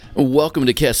Welcome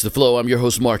to Catch the Flow. I'm your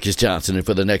host, Marcus Johnson, and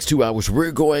for the next 2 hours,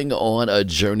 we're going on a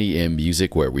journey in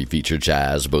music where we feature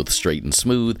jazz, both straight and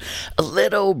smooth, a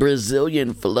little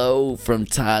Brazilian flow from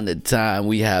time to time.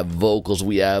 We have vocals,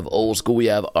 we have old school, we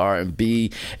have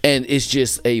R&B, and it's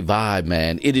just a vibe,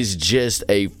 man. It is just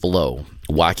a flow.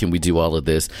 Why can we do all of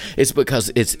this? It's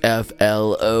because it's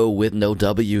FLO with no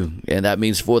W, and that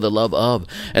means for the love of,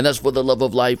 and that's for the love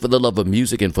of life, for the love of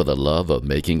music, and for the love of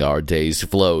making our days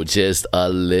flow just a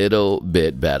little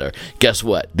bit better. Guess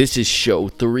what? This is show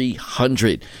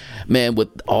 300. Man, with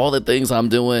all the things I'm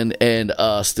doing and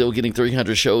still getting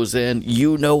 300 shows in,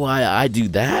 you know why I do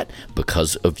that?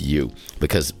 Because of you.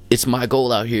 Because it's my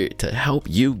goal out here to help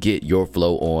you get your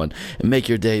flow on and make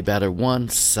your day better one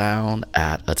sound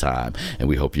at a time. And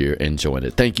we hope you're enjoying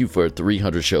it. Thank you for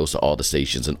 300 shows to all the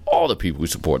stations and all the people who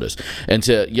support us. And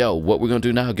to, what we're going to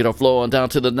do now, get our flow on down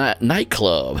to the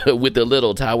nightclub with the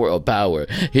little Tower of Power.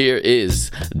 Here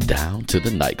is Down to the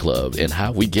Nightclub and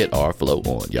how we get our flow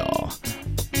on, y'all.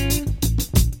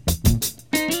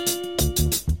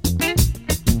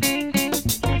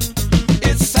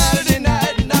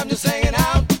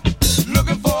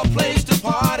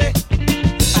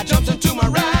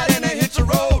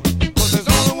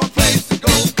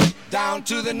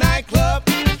 To the nightclub.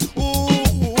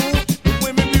 Ooh,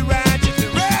 women be ratchet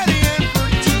and ready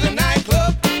and to the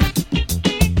nightclub.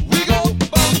 We go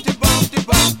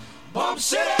bump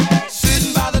city.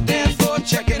 Sitting by the dance floor,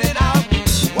 checking it out,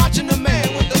 watching the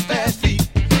man with the fast feet.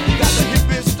 He got the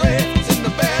hippest threads in the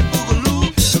bad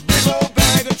boogaloo, the big old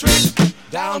bag of tricks.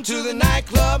 Down to the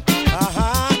nightclub. You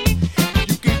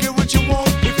can get what you want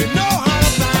if you know how to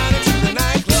find it. To the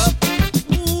nightclub.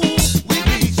 Ooh, we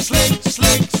be slick.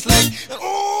 And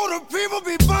all the people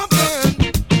be bumping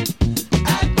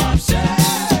at Bump City.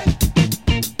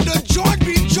 The joint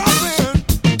be jumping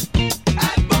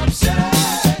at Bump City.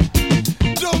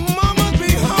 The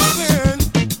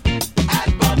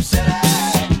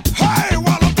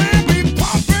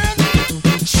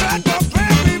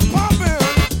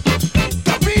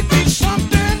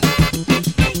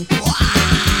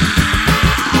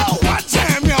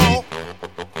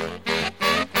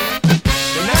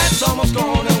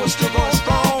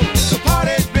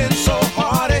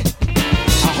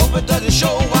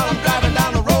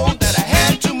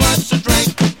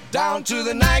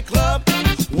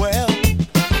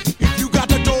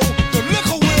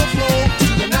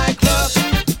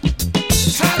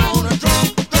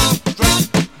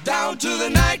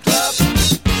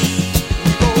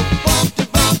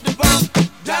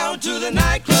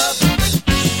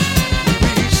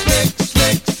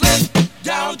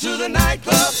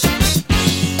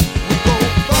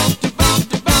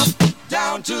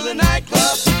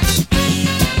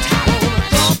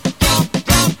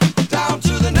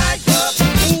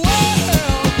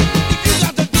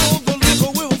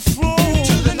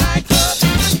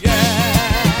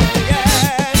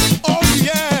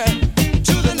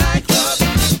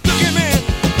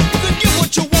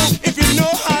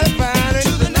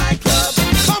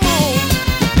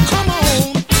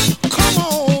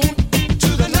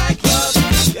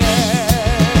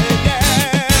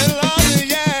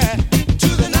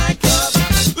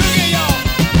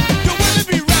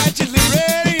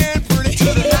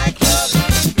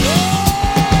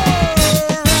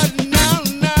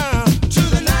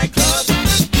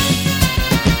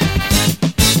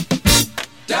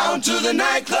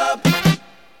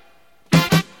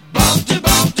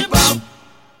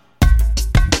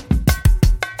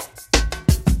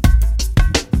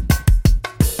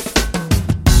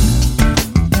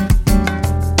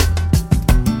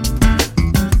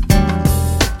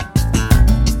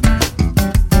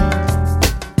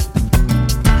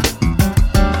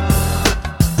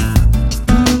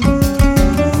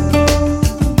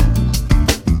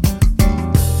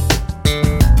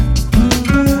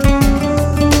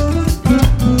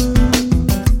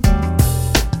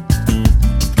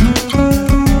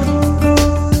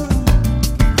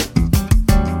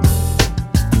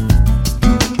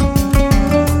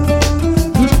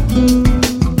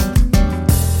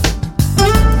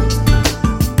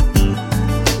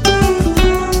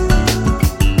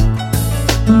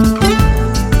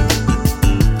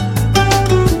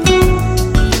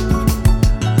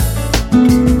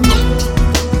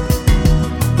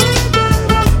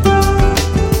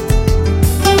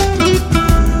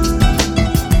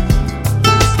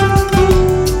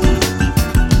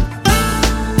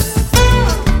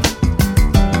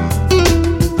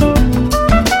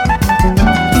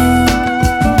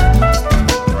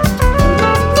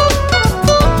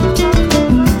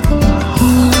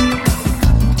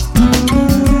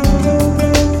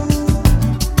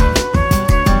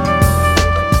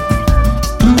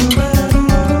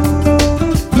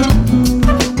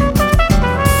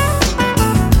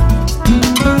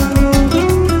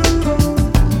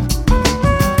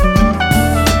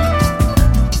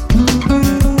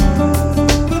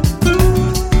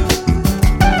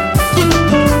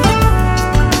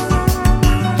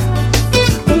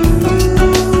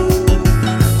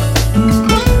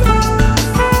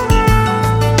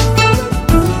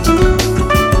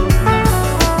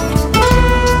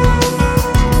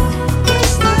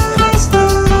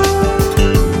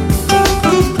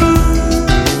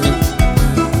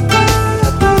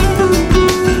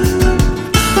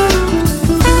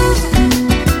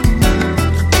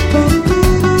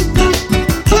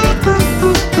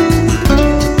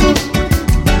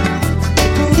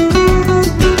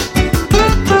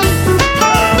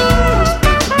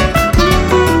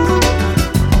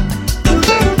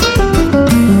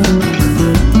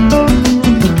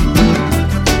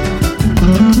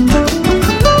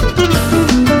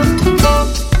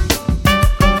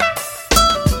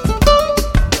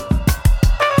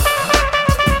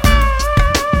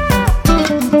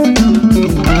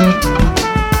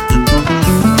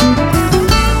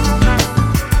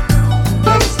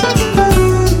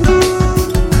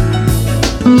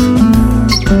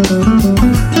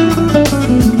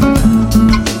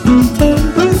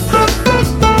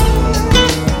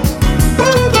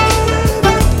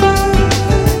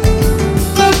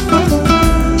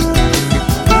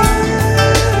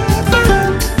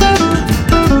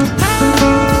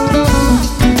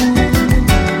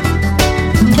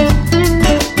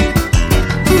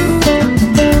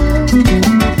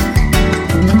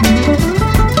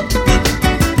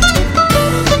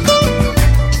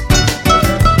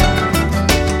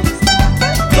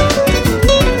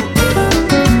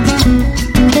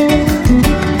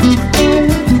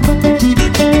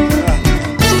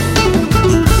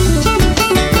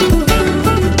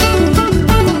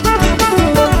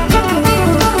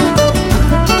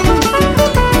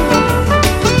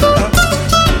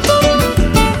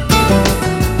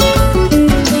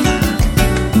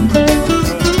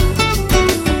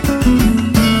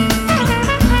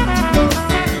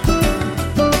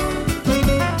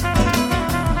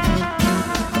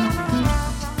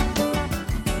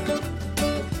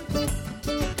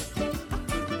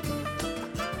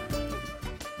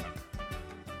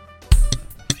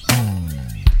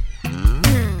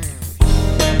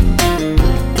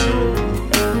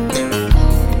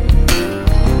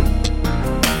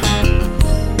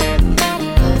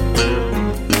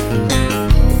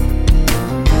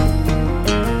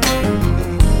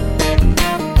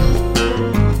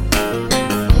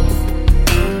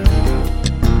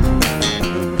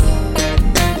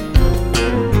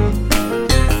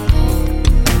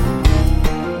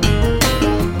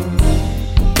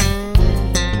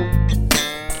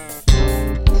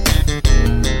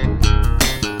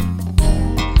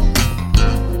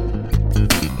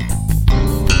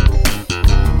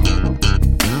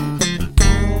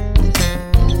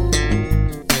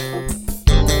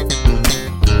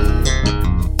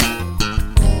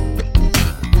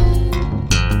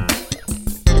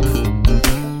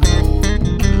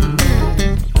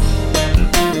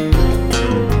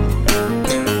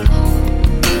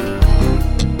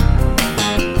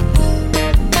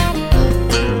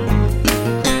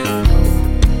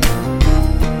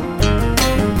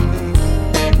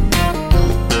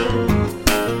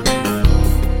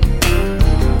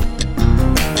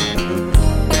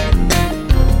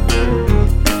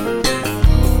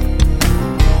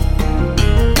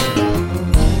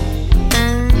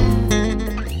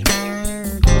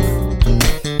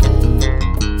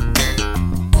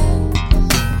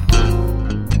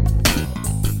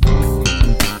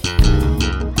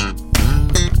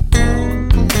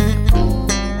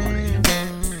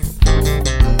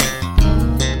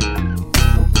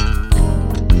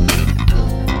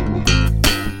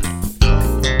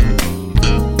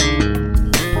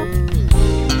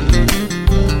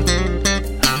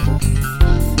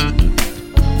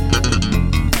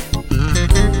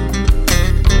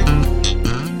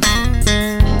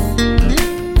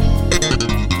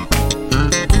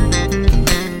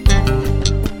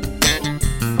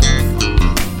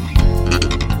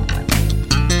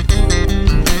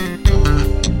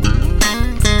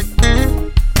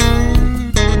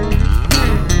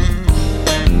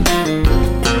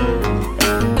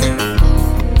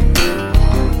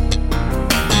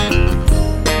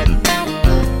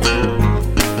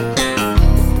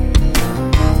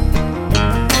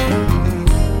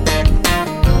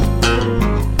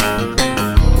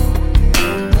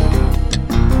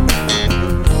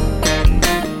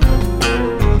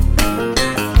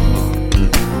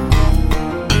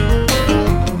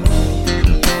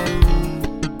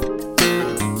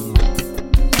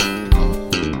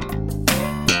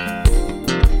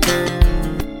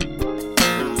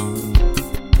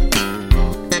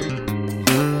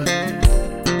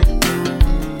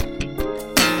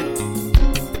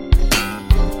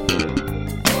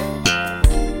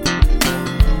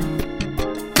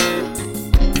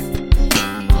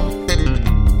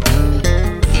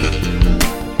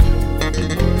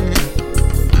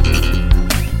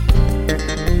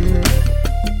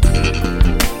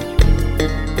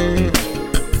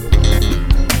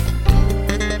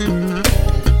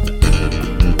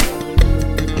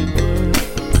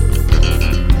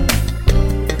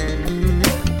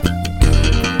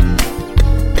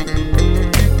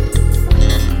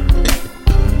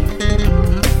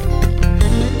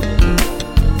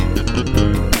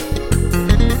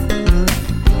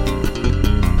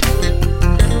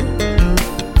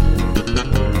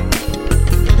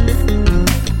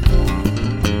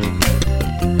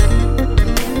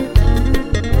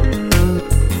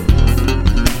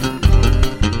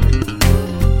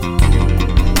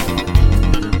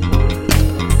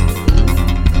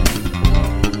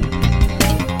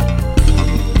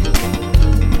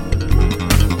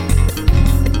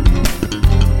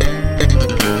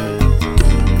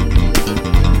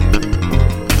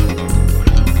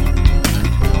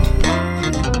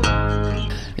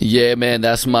Yeah, man,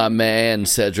 that's my man,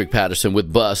 Cedric Patterson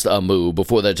with Bust a Move.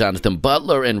 Before that, Jonathan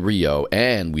Butler and Rio.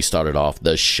 And we started off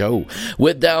the show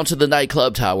with Down to the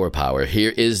Nightclub Tower Power.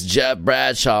 Here is Jeff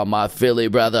Bradshaw, my Philly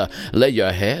brother. Lay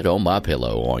your head on my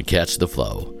pillow on Catch the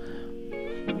Flow.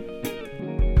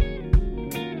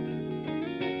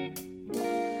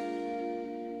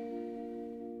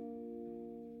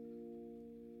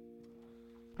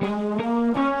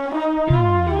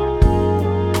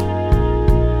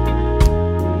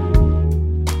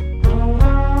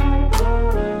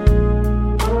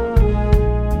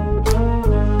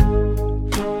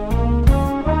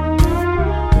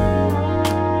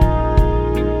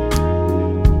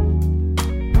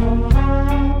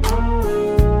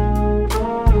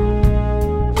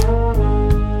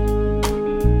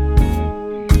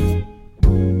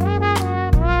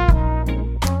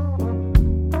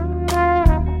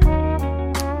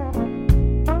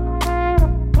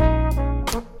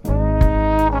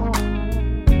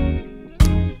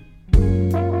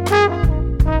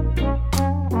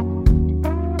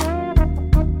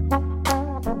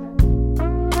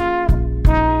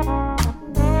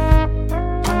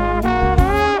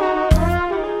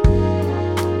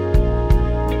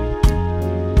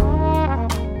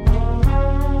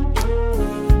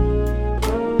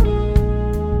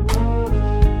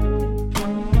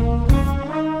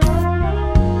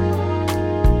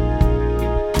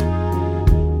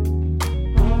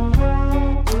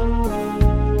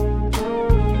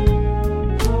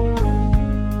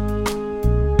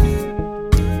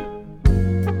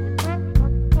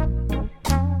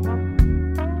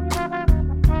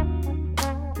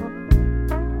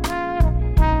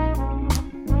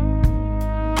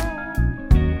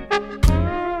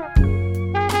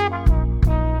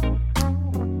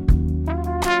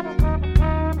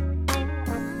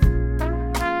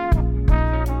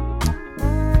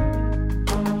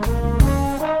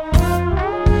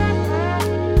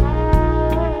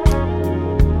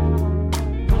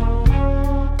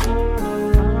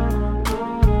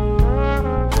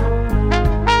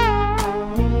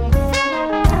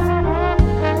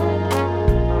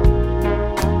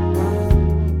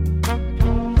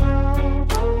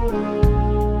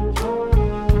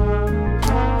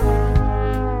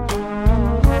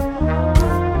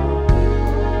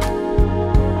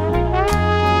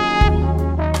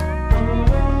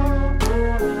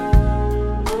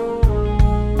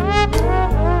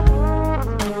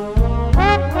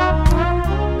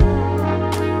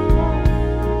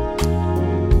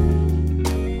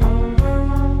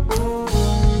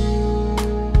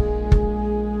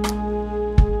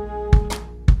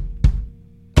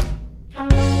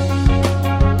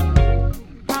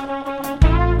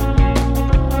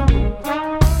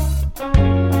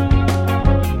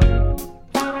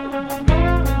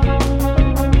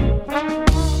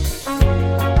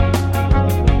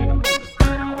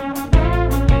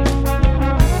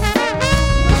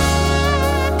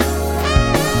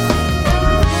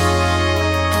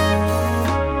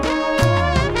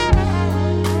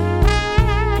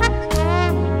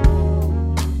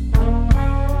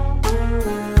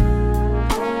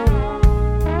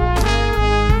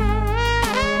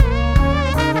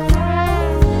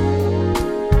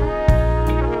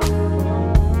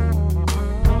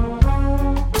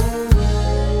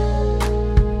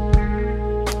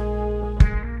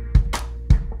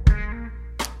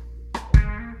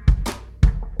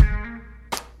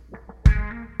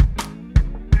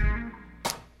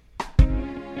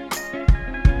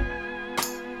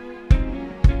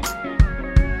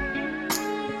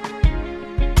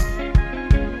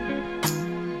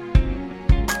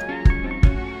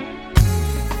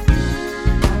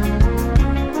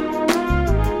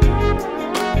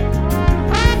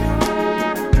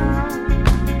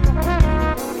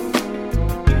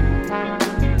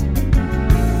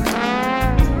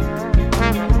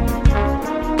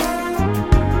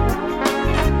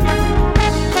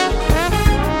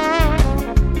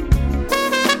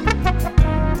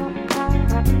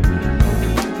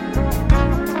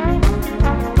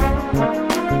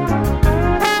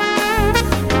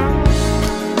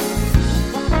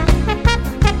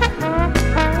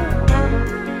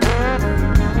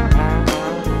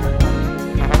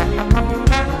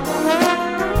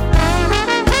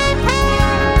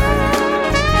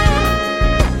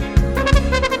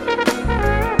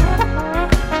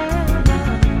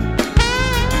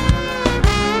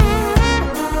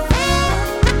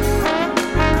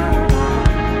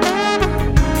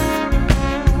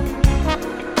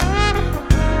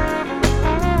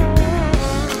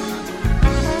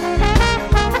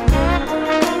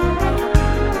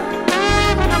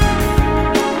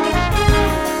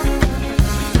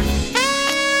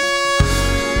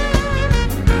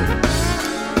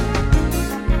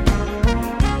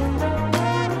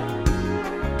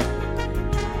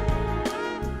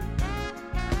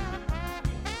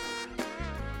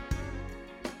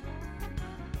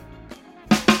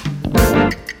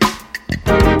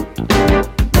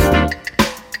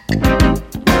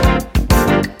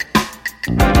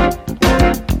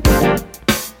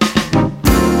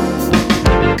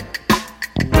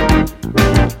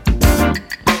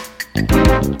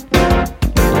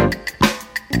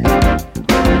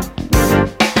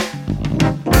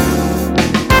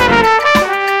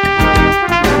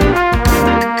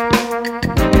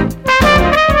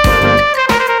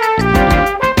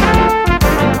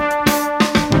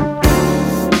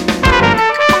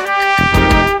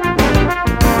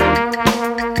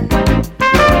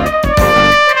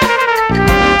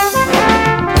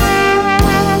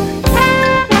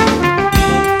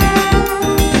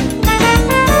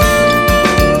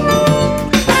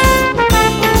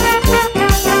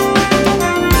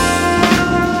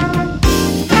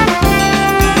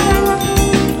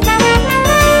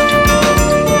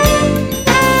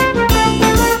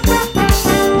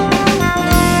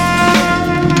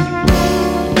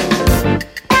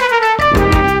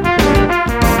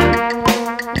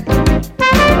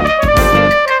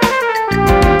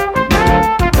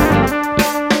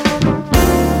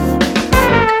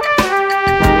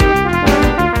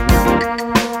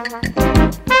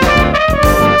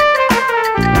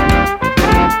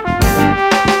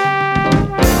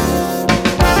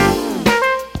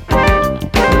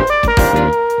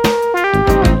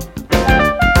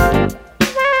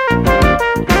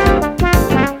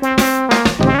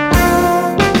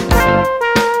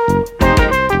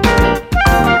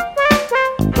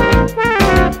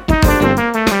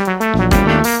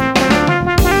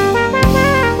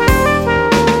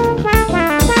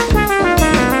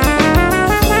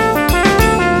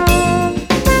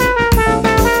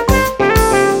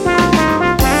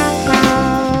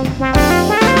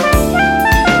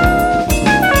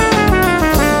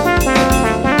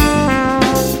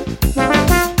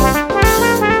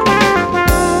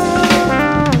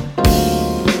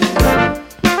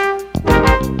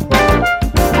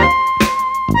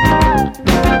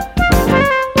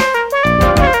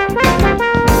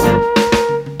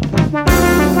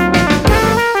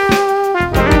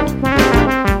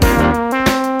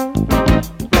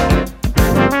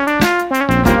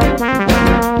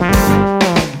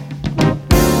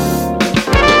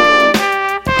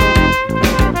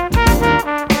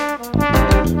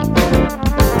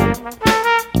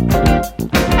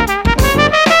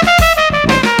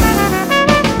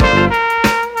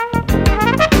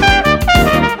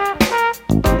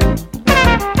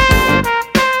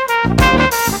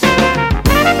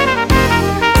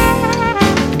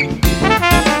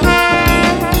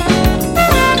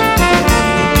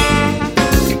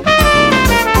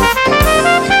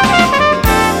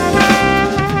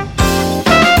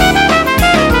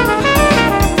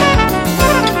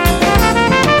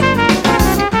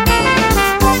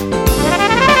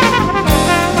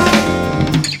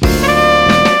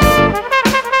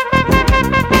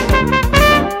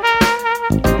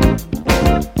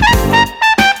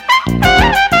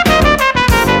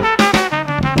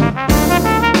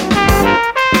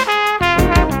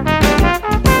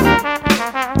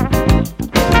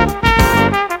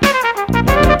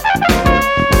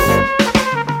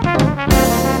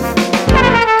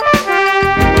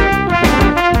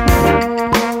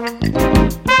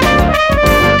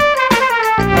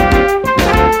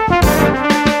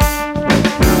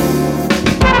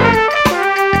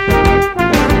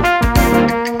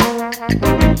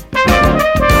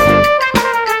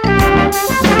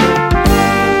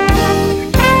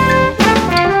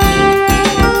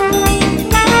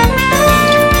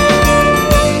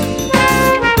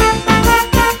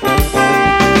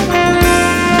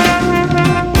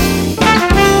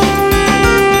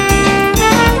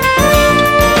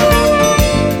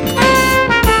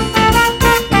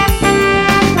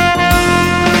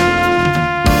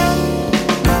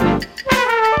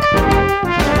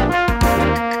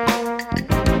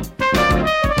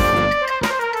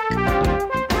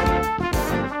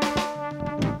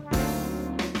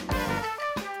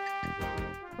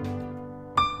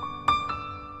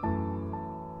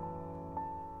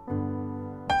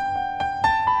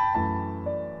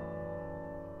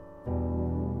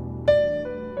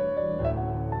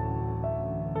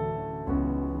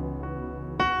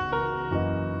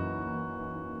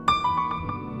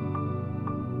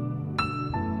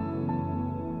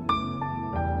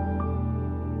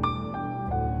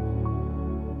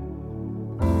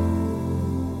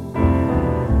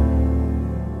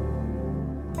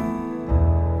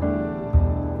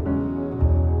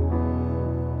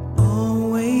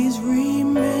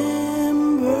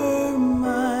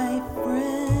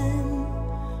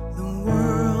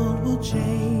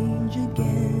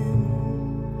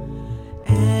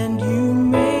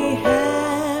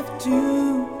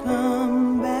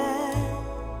 come back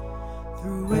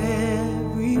through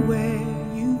everywhere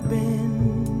you've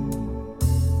been.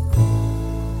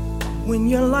 When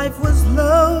your life was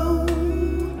low,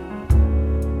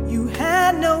 you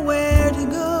had nowhere to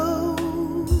go.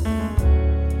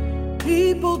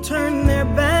 People turned their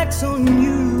backs on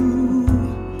you,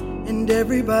 and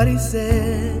everybody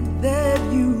said that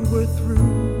you were through.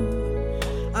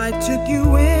 I took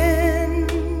you in,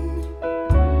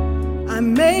 I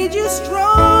made you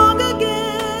strong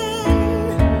again,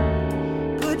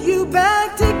 put you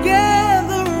back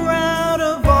together out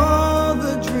of all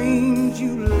the dreams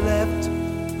you left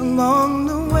along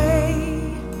the way.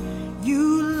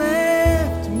 You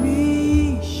left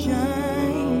me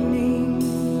shining.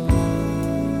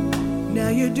 Now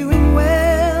you're doing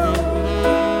well,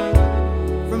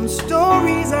 from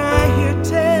stories I hear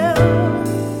tell.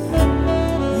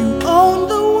 You own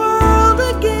the world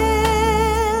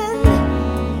again,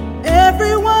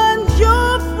 everyone's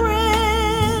your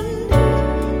friend.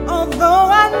 Although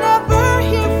I never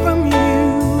hear from you,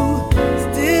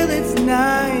 still it's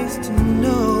nice to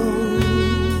know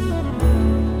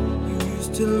you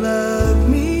used to love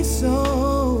me so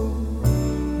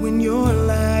when your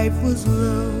life was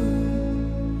low.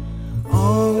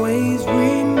 Always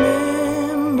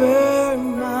remember,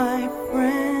 my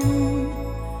friend,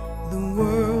 the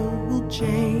world will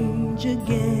change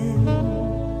again,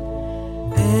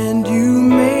 and you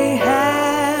may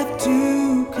have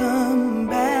to come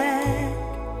back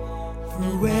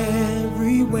through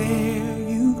everywhere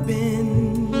you've been.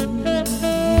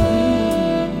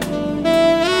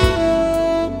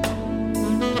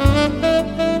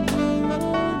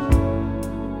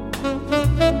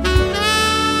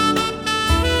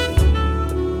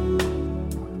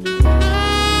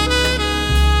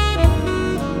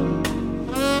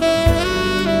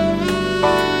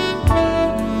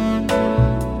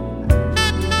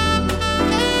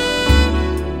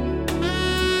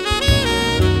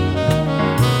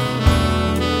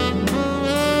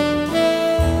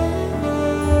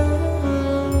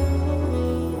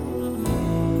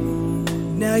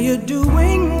 Now you're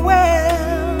doing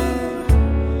well,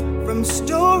 from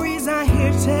stories I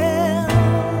hear tell.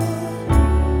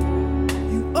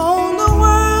 You own the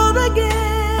world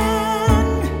again,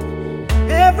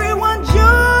 everyone's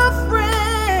your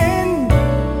friend.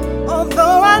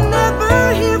 Although I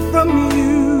never hear from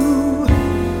you,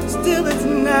 still it's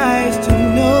nice to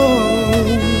know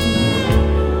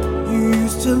you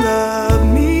used to love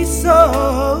me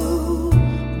so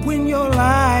when your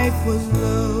life was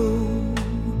low.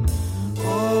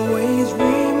 Always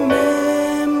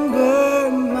remember,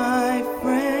 my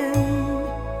friend,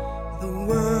 the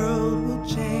world will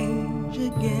change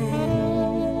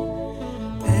again,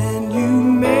 and you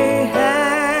may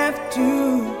have to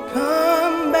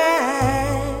come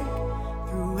back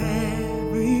through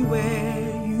everywhere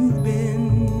you've been.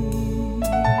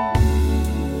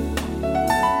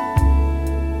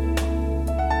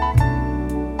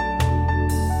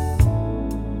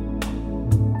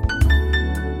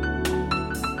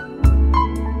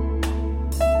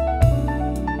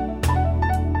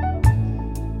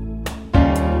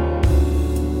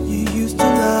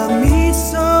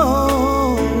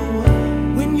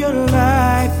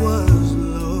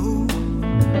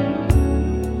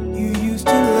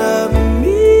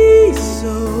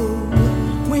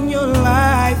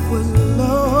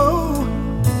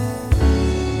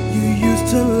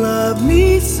 To love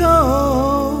me so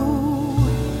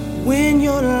when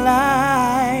your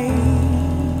life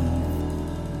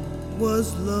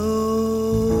was low.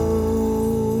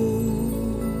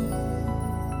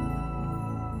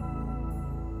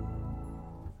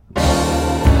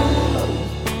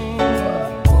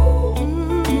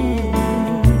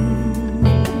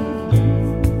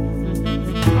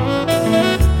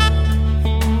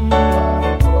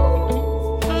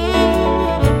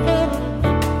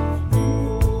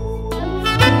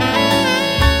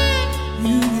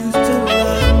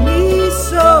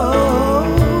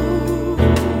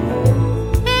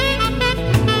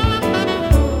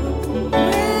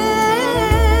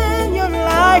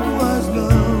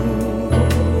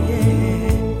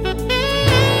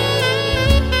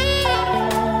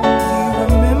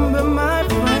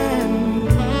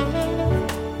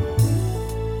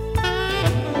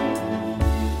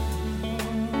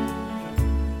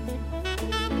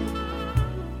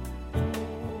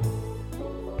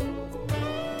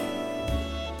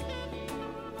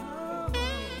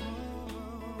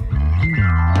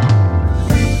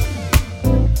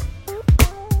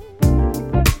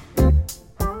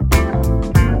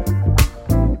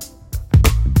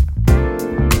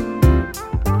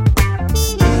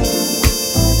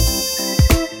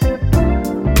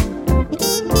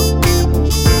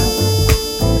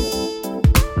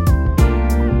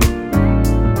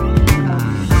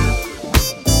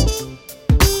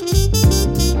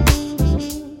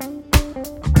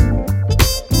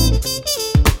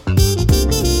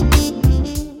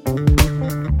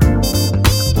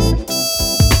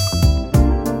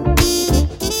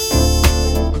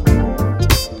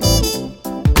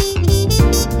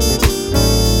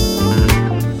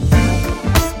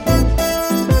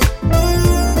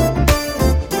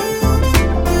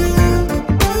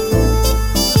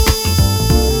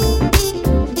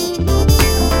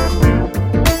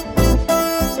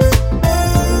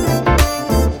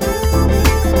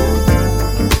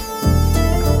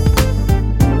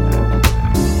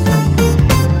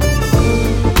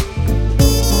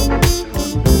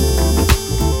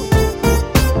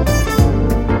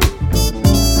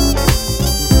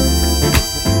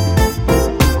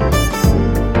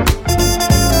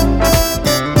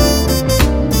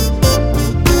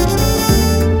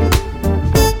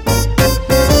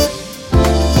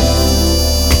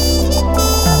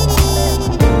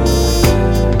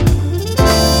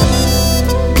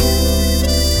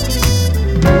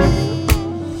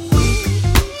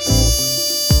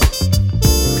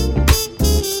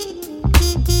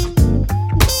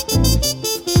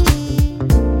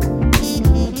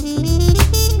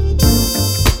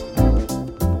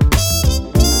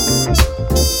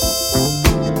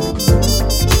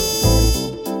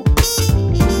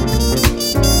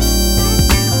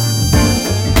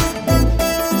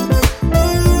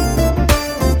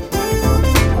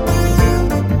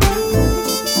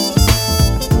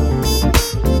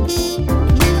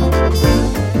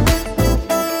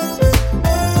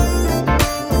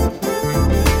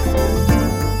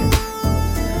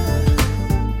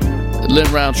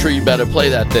 Roundtree, better play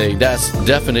that thing. That's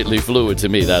definitely Fluid to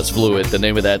me. That's Fluid, the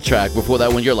name of that track. Before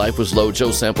that, When Your Life Was Low,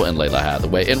 Joe Sample and Layla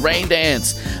Hathaway. And Rain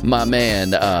Dance, my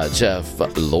man, Jeff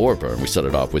Lorber. We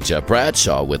started off with Jeff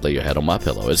Bradshaw with Lay Your Head on My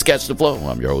Pillow. It's Catch the Flow.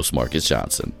 I'm your host, Marcus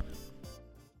Johnson.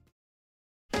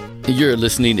 You're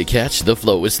listening to Catch the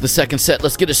Flow. It's the second set.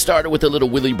 Let's get it started with a little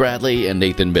Willie Bradley and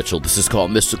Nathan Mitchell. This is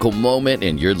called Mystical Moment,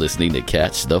 and you're listening to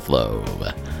Catch the Flow.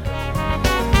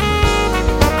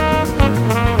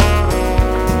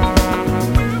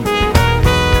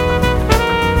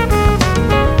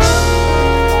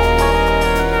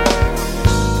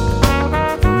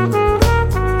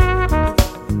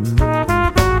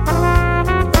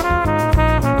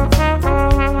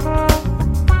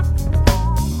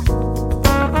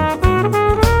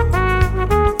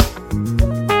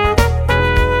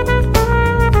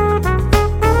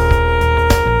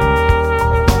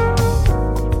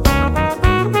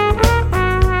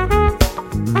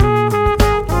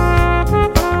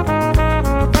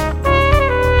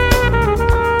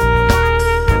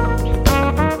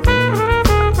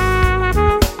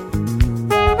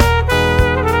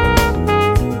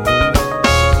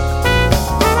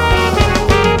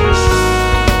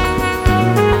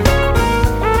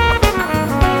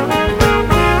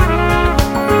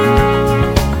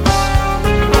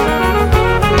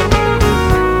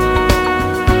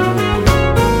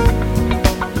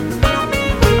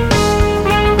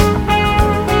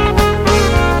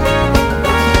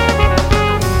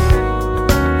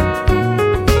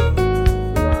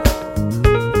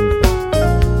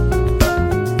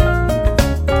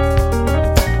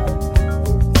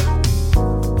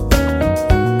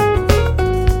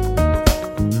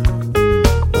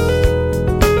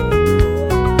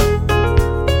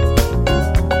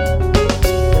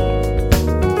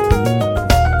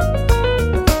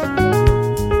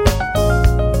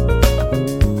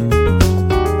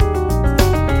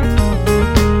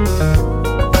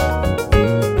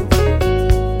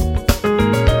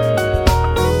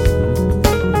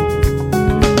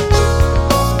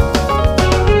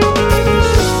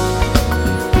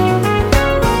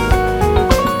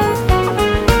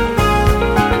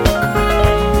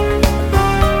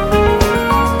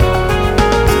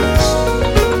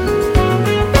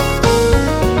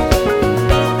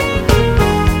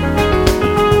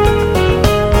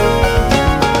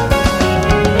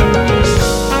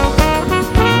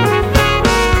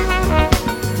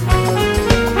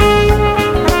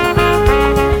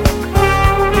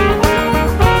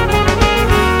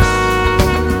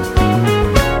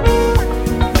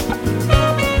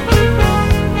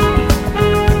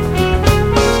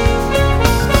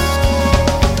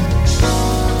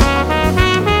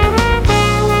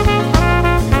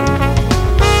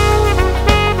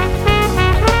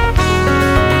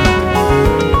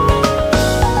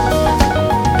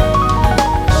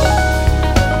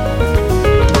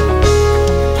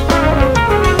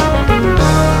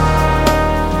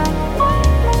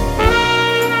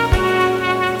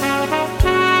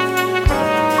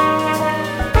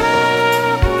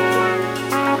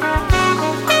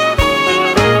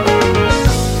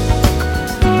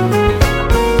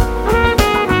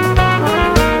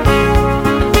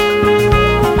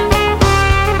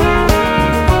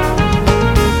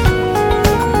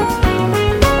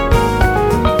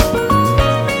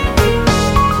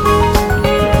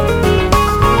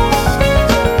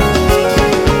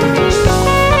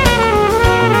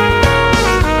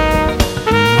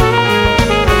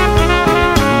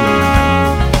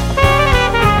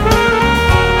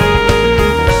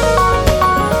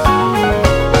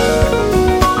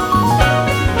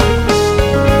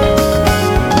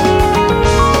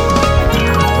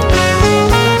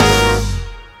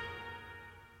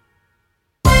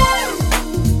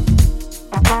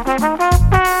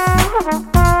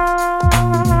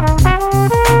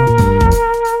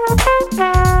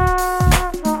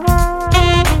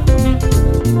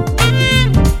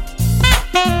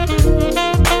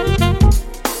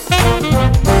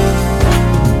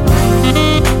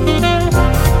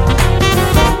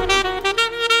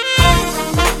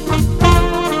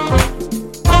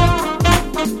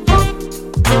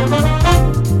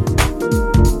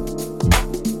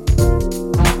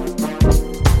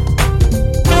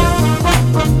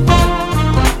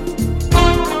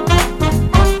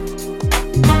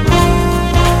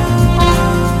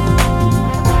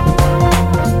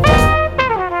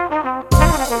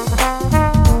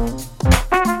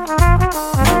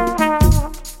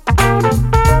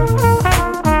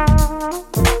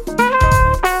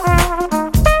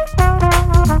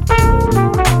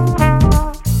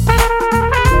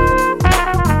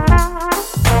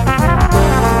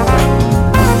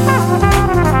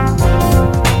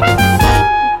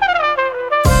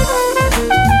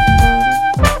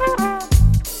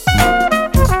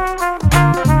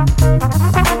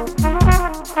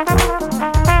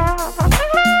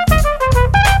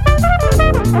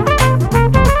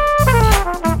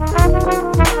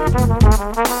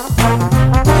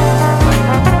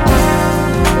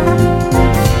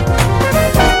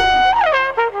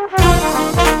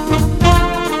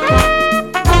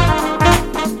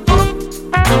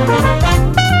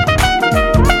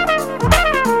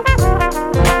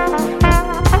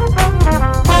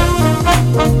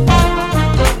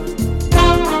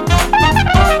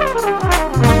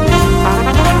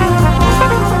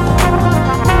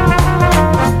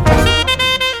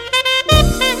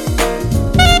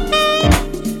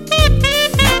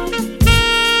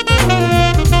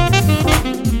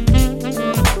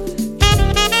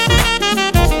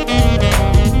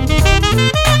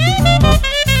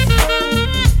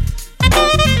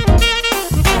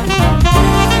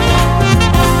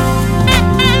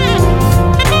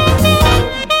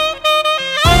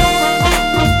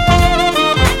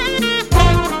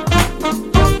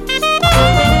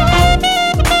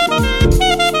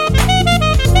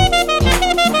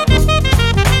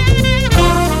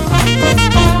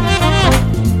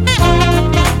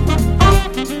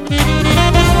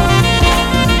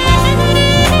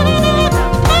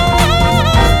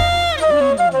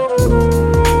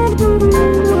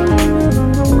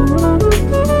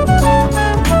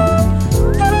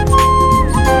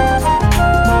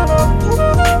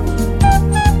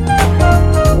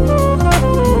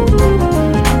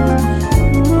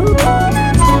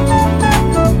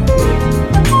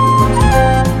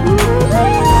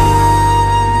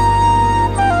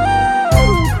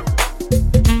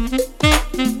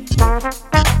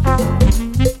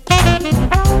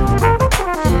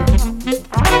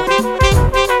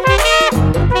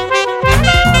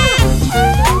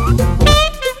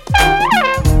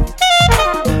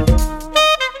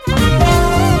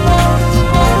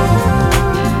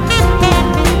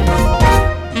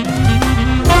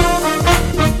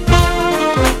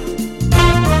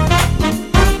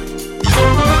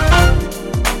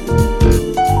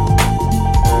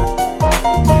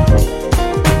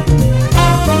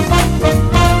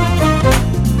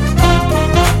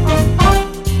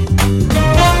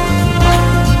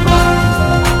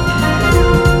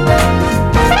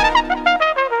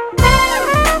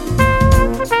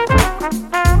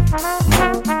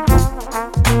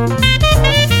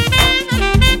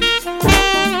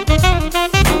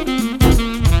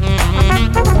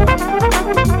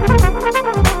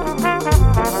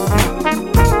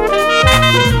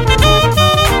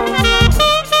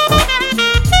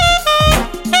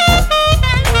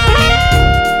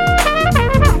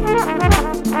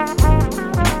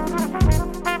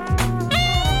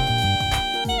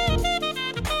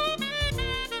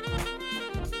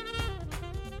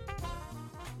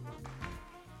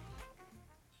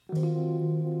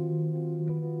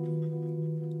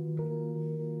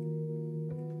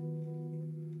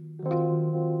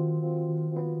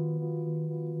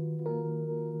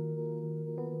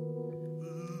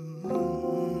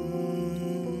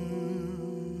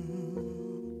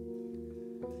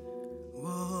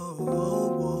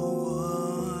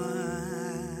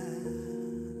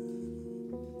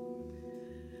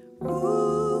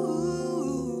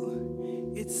 Ooh,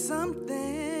 it's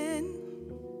something.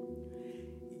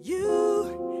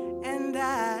 You and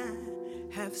I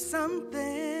have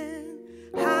something.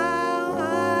 How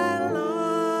I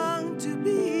long to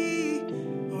be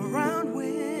around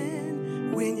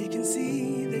when you can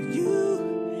see that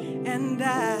you and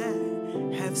I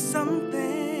have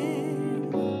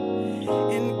something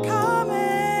in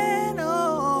common.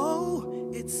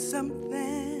 Oh, it's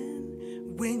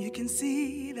something when you can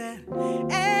see that.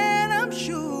 And I'm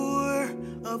sure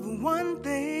of one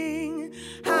thing,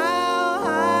 how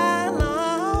I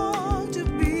long to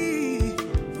be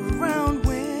around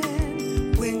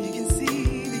when you can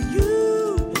see that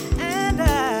you and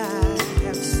I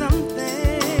have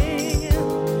something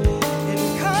in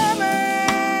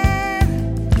common.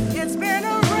 It's been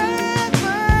a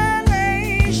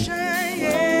revelation,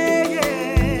 yeah.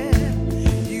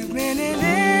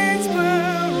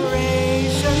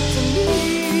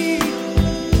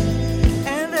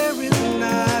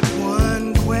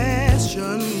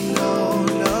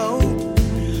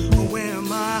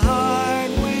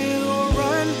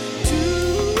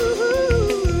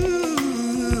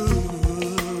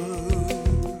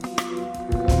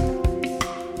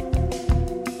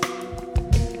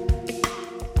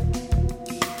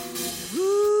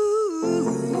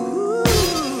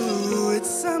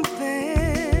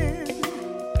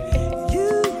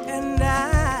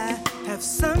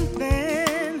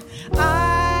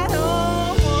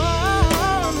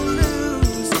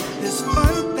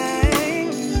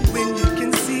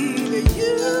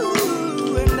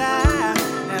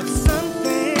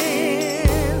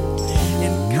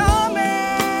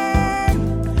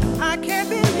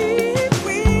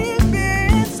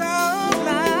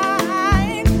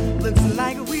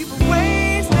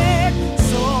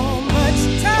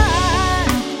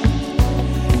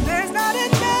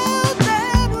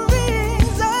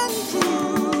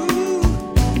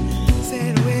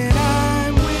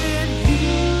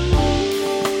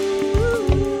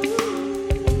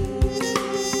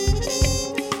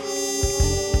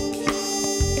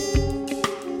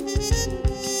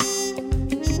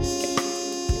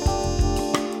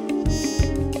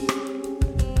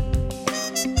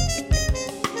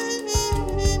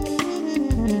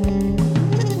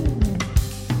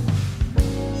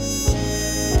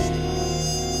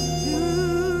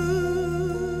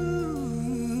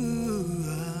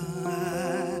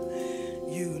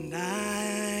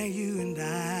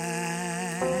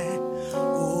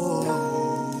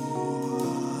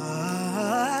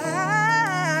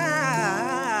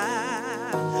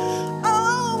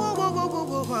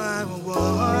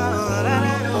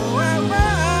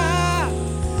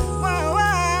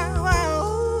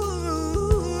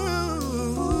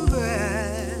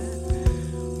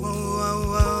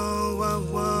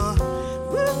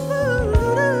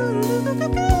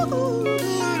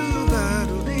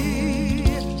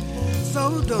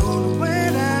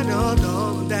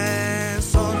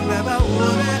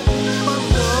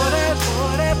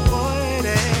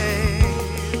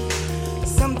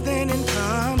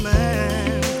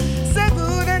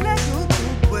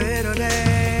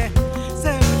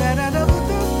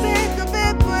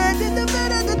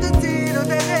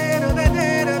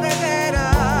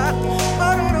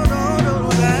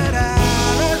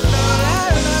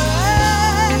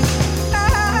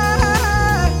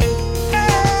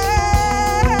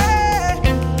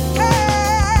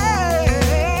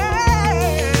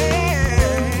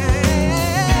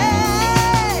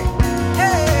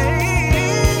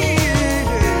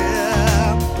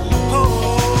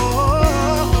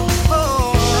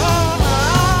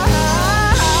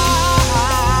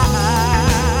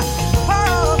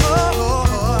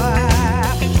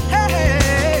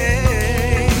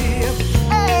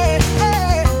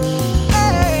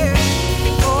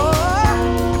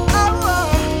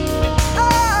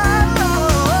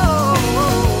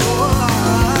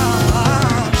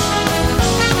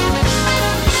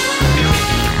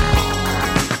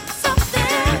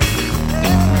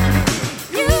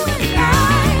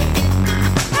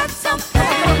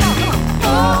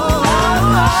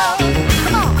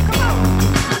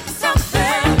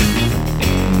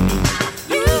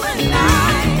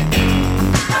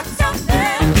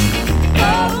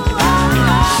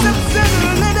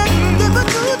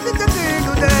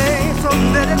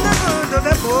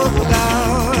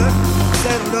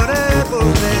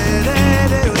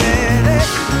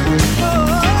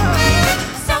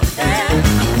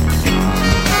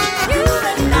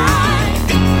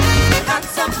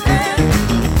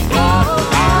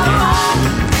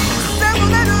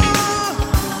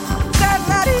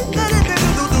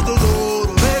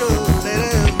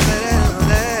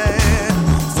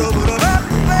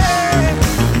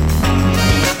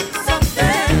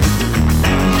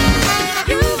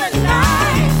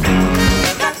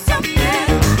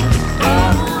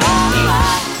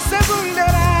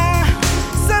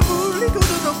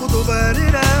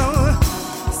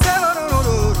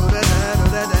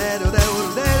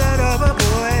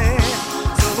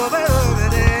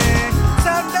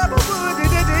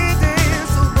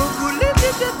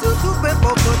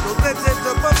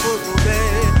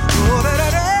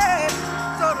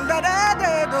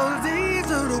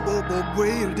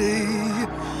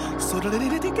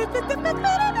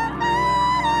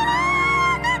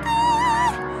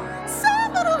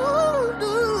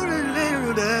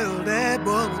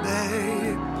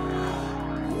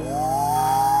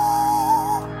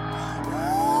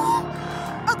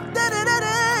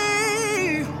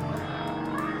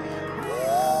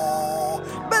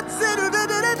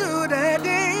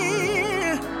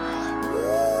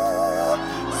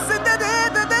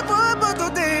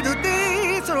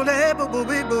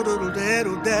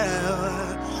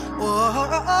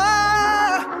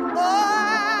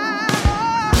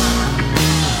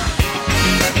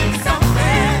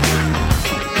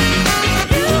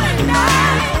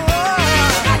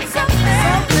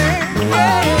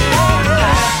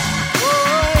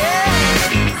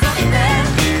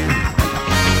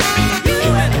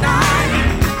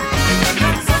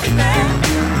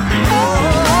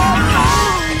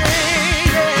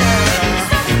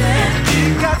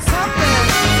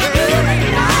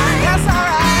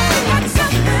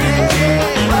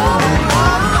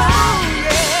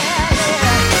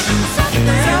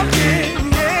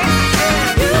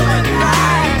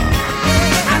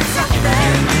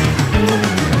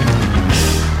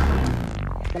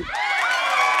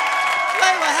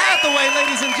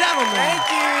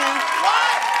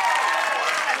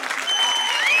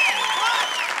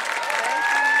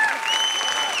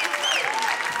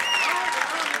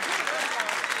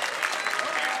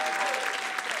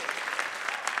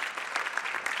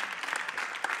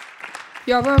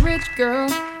 You're a rich girl,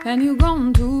 and you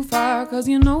gone too far, 'cause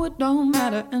you know it don't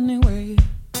matter anyway.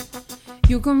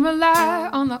 You can rely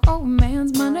on the old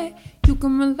man's money, you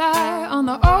can rely on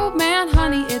the old man,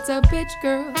 honey. It's a bitch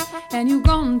girl, and you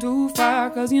gone too far,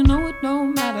 'cause you know it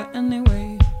don't matter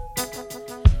anyway.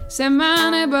 Say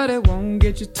money, but it won't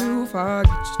get you too far,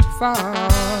 get you too far.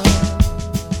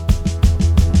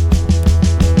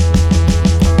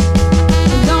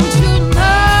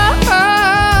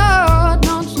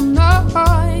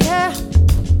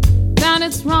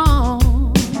 It's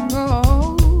wrong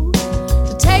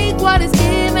to take what is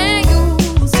giving you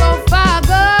so far,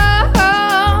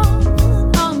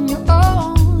 gone on your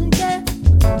own. Yeah,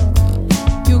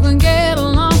 you can get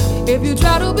along if you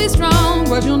try to be strong,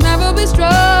 but you'll never be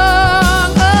strong.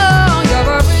 Oh, you're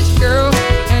a rich girl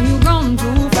and you've gone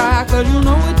too far, 'cause you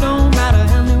know it don't matter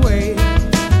anyway.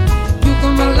 You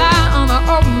can rely on the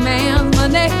old man's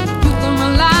money, you can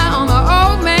rely on the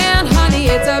old man, honey.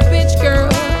 It's a bitch girl,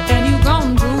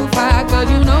 'cause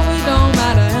you know it don't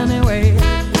matter anyway.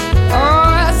 Oh,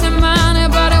 I said money,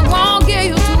 but it won't get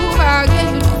you too far, get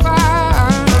you too far.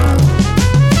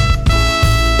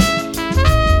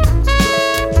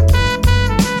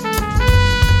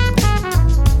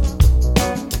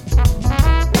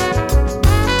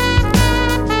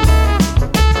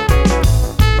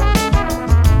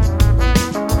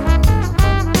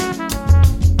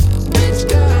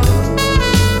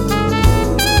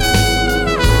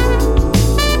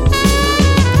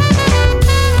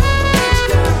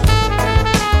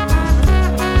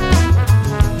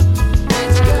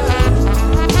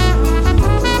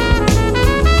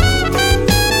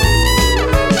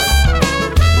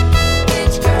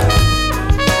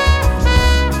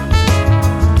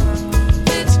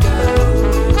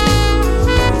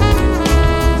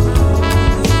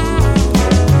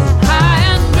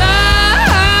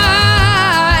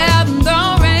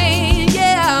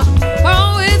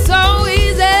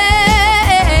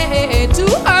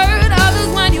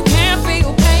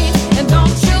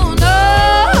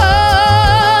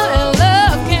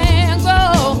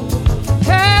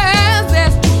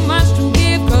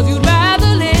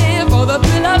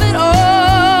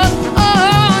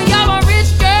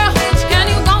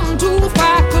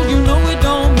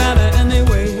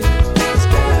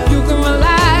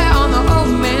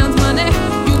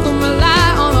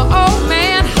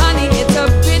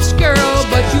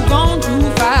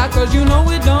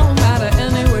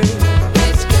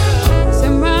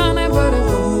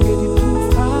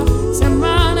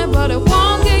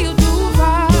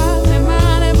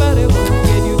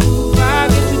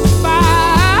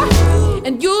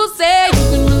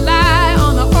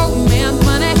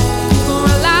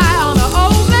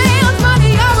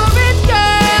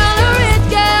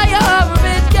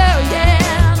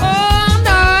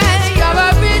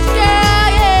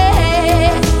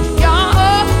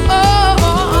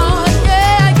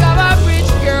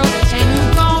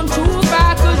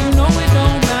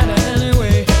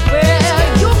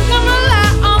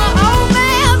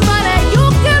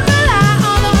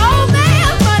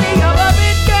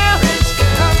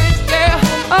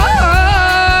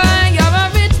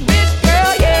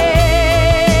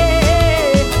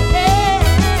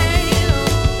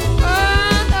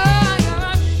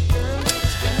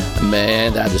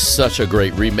 is such a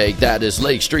great remake. That is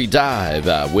Lake Street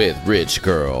Dive with Rich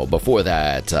Girl. Before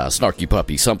that, Snarky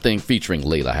Puppy Something featuring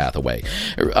Layla Hathaway.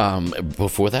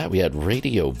 Before that, we had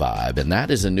Radio Vibe, and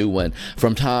that is a new one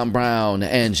from Tom Brown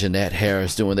and Jeanette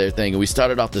Harris doing their thing. And we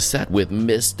started off the set with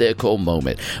Mystical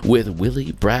Moment with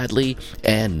Willie Bradley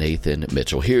and Nathan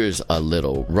Mitchell. Here's a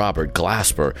little Robert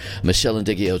Glasper, Michelle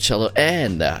Indigio-Cello,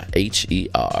 and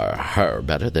H.E.R. Her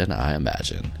Better Than I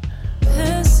Imagine.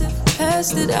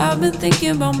 Past it, I've been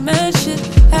thinking about mad shit.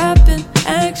 Happen,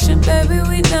 action, baby,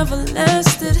 we never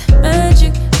lasted.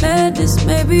 Magic, madness,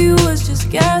 maybe you was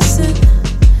just gassing.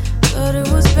 But it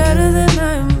was better than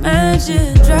I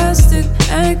imagined. Drastic,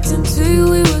 acting to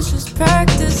you, it was just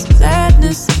practice.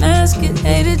 Sadness, mask it,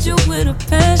 hated you with a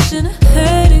passion.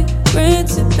 Had it,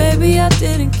 granted, baby, I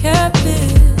didn't cap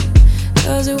it.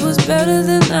 Cause it was better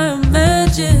than I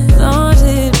imagined. Thought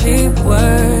it'd be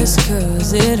worse,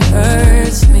 cause it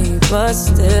hurts me. But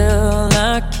still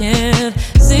I can't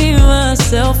see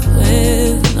myself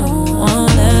with no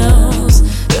one else.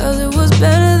 Cause it was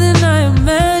better than I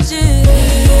imagined.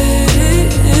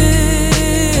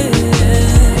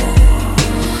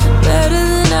 Better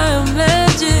than I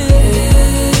imagined.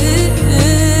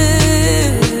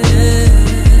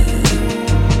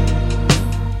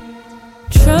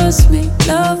 Trust me,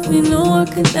 love me, no, I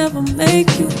could never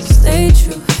make you stay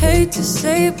true. Hate to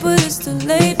say it, but it's too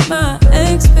late. My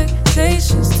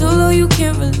expectations too low, you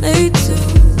can't relate to.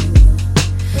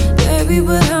 Baby,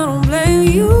 but I don't blame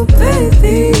you,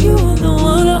 baby. You are the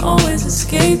one I always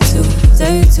escape to.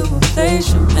 Day to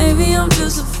replace you, maybe I'm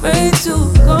just afraid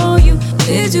to call you.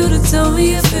 Need you to tell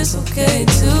me if it's okay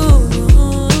too.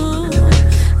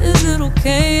 Is it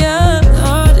okay? I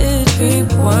thought it'd be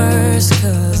worse,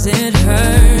 cause it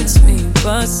hurts me.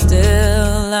 But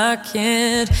still I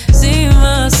can't see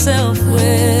myself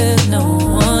with no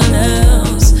one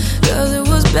else. Cause it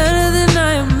was better than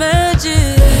I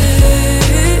imagined.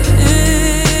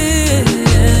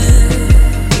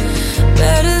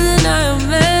 Better than I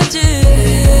imagined.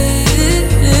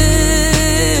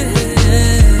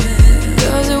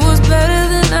 Cause it was better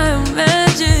than I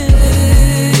imagined.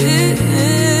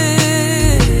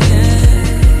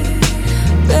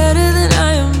 Better than I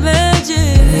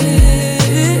imagined.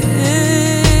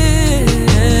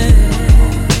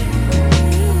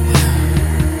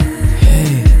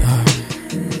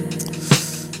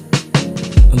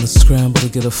 On the scramble to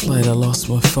get a flight, I lost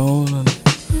my phone, and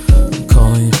I'm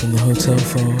calling you from the hotel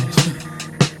phone.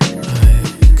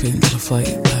 I couldn't get a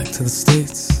flight back to the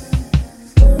States.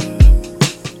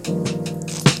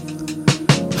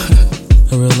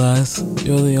 I realize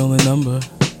you're the only number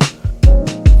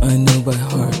I know by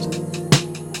heart.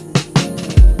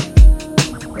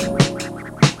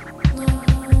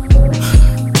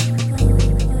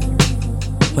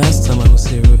 Last time I was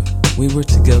here, we were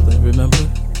together, remember?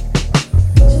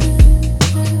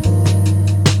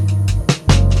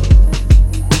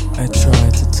 I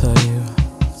tried to tell you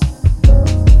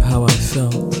how I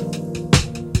felt.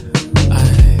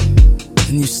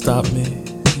 And you stopped me.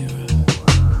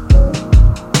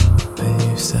 And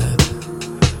you said,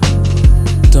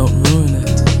 don't ruin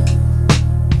it.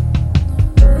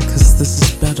 Cause this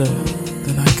is better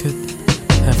than I could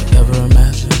have ever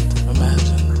imagined.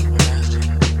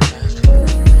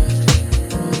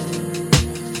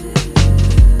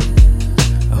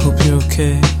 I hope you're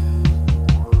okay.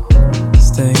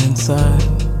 Staying inside.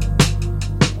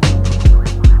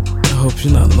 I hope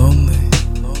you're not lonely.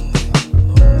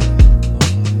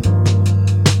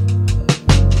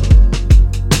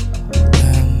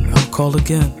 And I'll call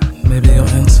again. Maybe you'll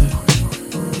answer.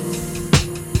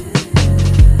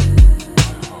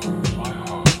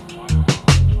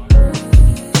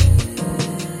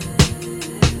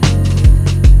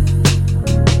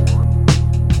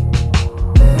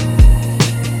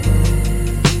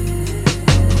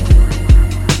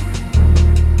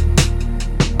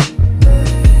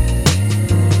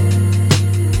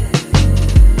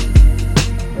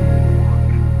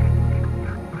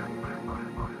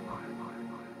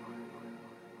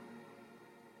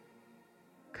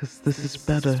 Cause this is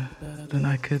better than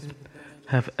I could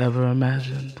have ever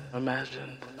imagined.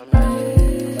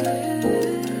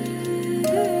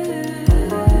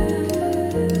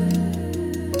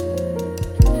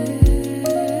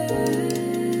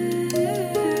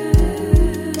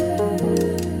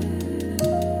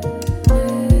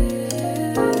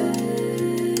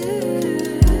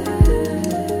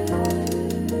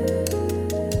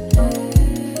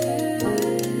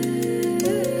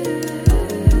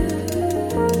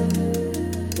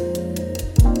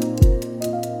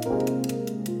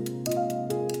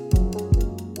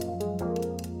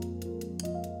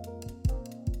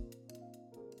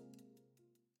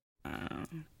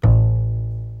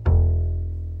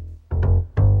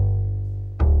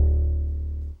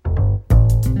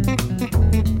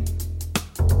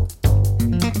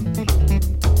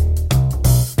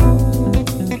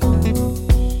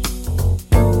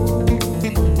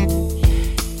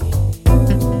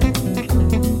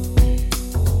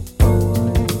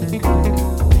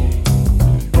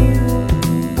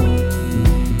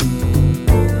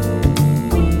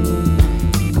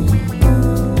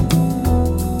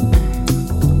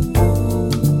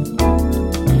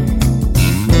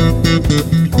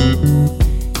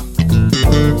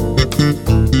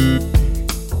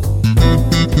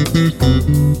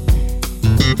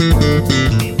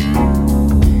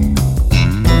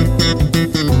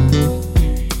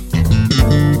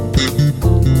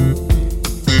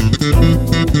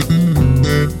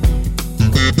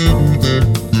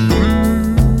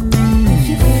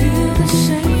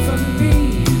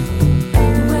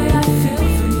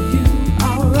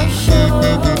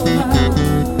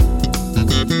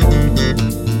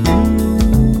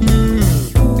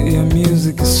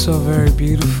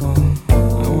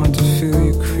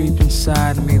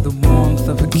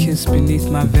 essence beneath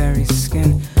my very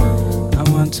skin. I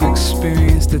want to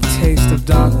experience the taste of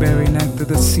dark berry nectar,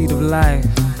 the seed of life.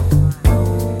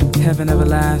 Heaven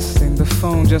everlasting, the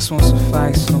phone just won't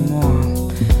suffice no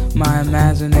more. My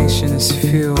imagination is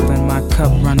filled and my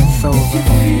cup runneth over. If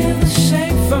you feel the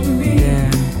shame from me,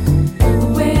 Yeah.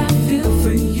 the way I feel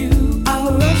for you,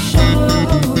 I'll rush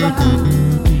over.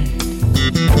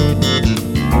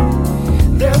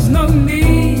 There's no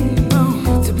need,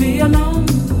 no, to be alone.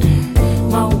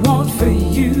 My want for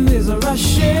you is a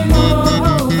rushing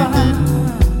over.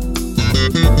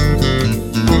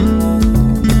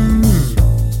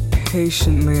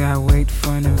 Patiently I wait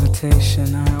for an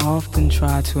invitation. I often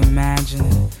try to imagine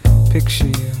and picture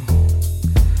you,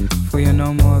 for you're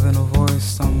no more than a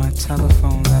voice on my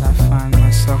telephone that I find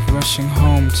myself rushing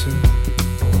home to.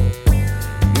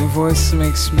 Your voice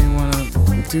makes me wanna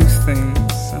do things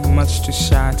I'm much too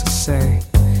shy to say.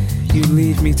 You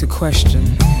leave me to question.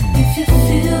 If you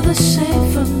feel the same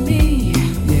for me,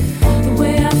 Yeah, the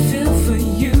way I feel for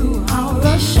you, I'll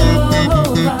rush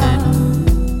over.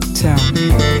 tell me.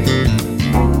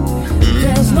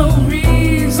 There's no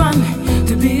reason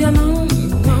to be alone.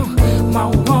 No, my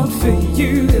want for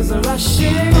you is a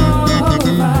rushing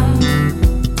over.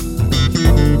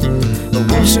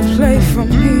 Won't you play for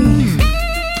me?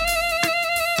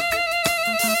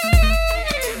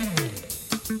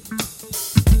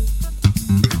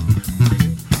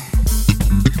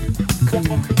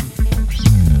 Come on.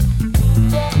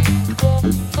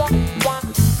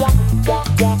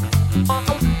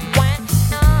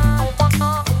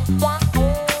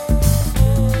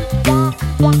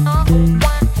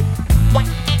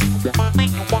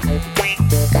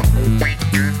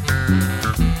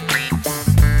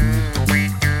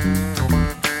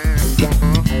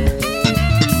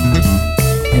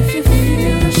 If you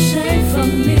feel the shame from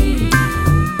me,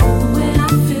 the way I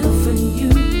feel for you,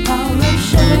 I'll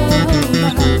rush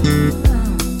over.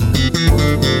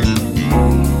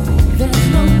 There's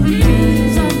no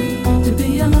reason to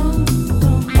be alone.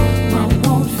 No, my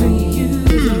want for you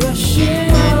is a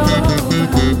rushing over.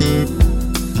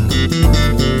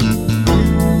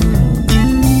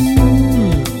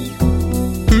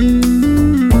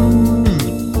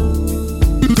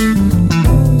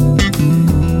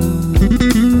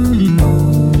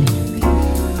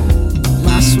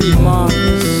 My sweet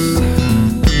Marcus,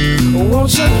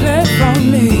 won't you play for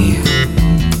me?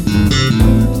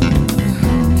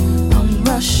 I'm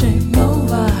rushing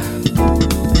over.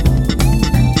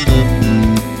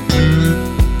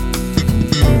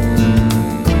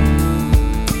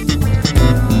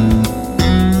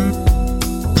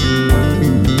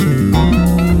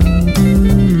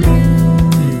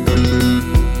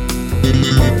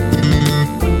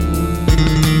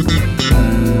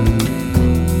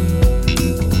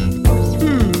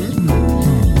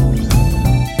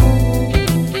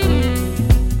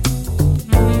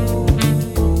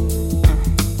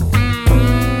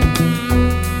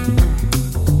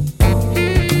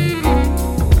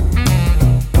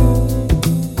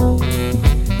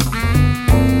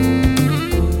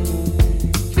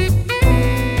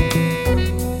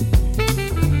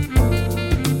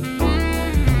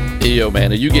 Yo,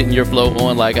 man, are you getting your flow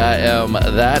on like I am?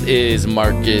 That is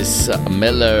Marcus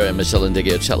Miller and Michelle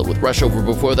Ndegeocello with Rush Over.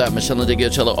 Before that, Michelle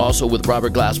Ndegeocello also with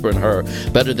Robert Glasper and Her,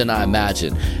 Better Than I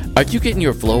Imagined. Are you getting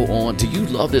your flow on? Do you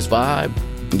love this vibe?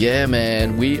 Yeah,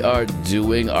 man, we are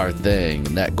doing our thing,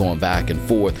 that going back and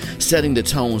forth, setting the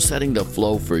tone, setting the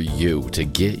flow for you to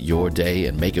get your day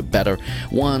and make it better,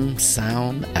 one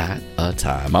sound at a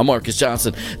time. I'm Marcus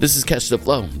Johnson. This is Catch the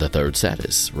Flow. The third set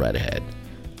is right ahead.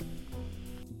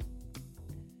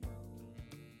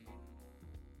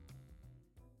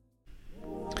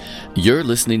 You're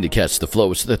listening to Catch the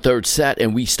Flow. It's the third set,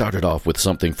 and we started off with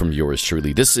something from yours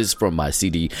truly. This is from my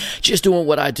CD, Just Doing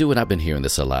What I Do, and I've been hearing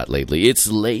this a lot lately. It's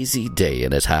Lazy Day,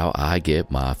 and it's how I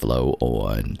get my flow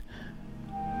on.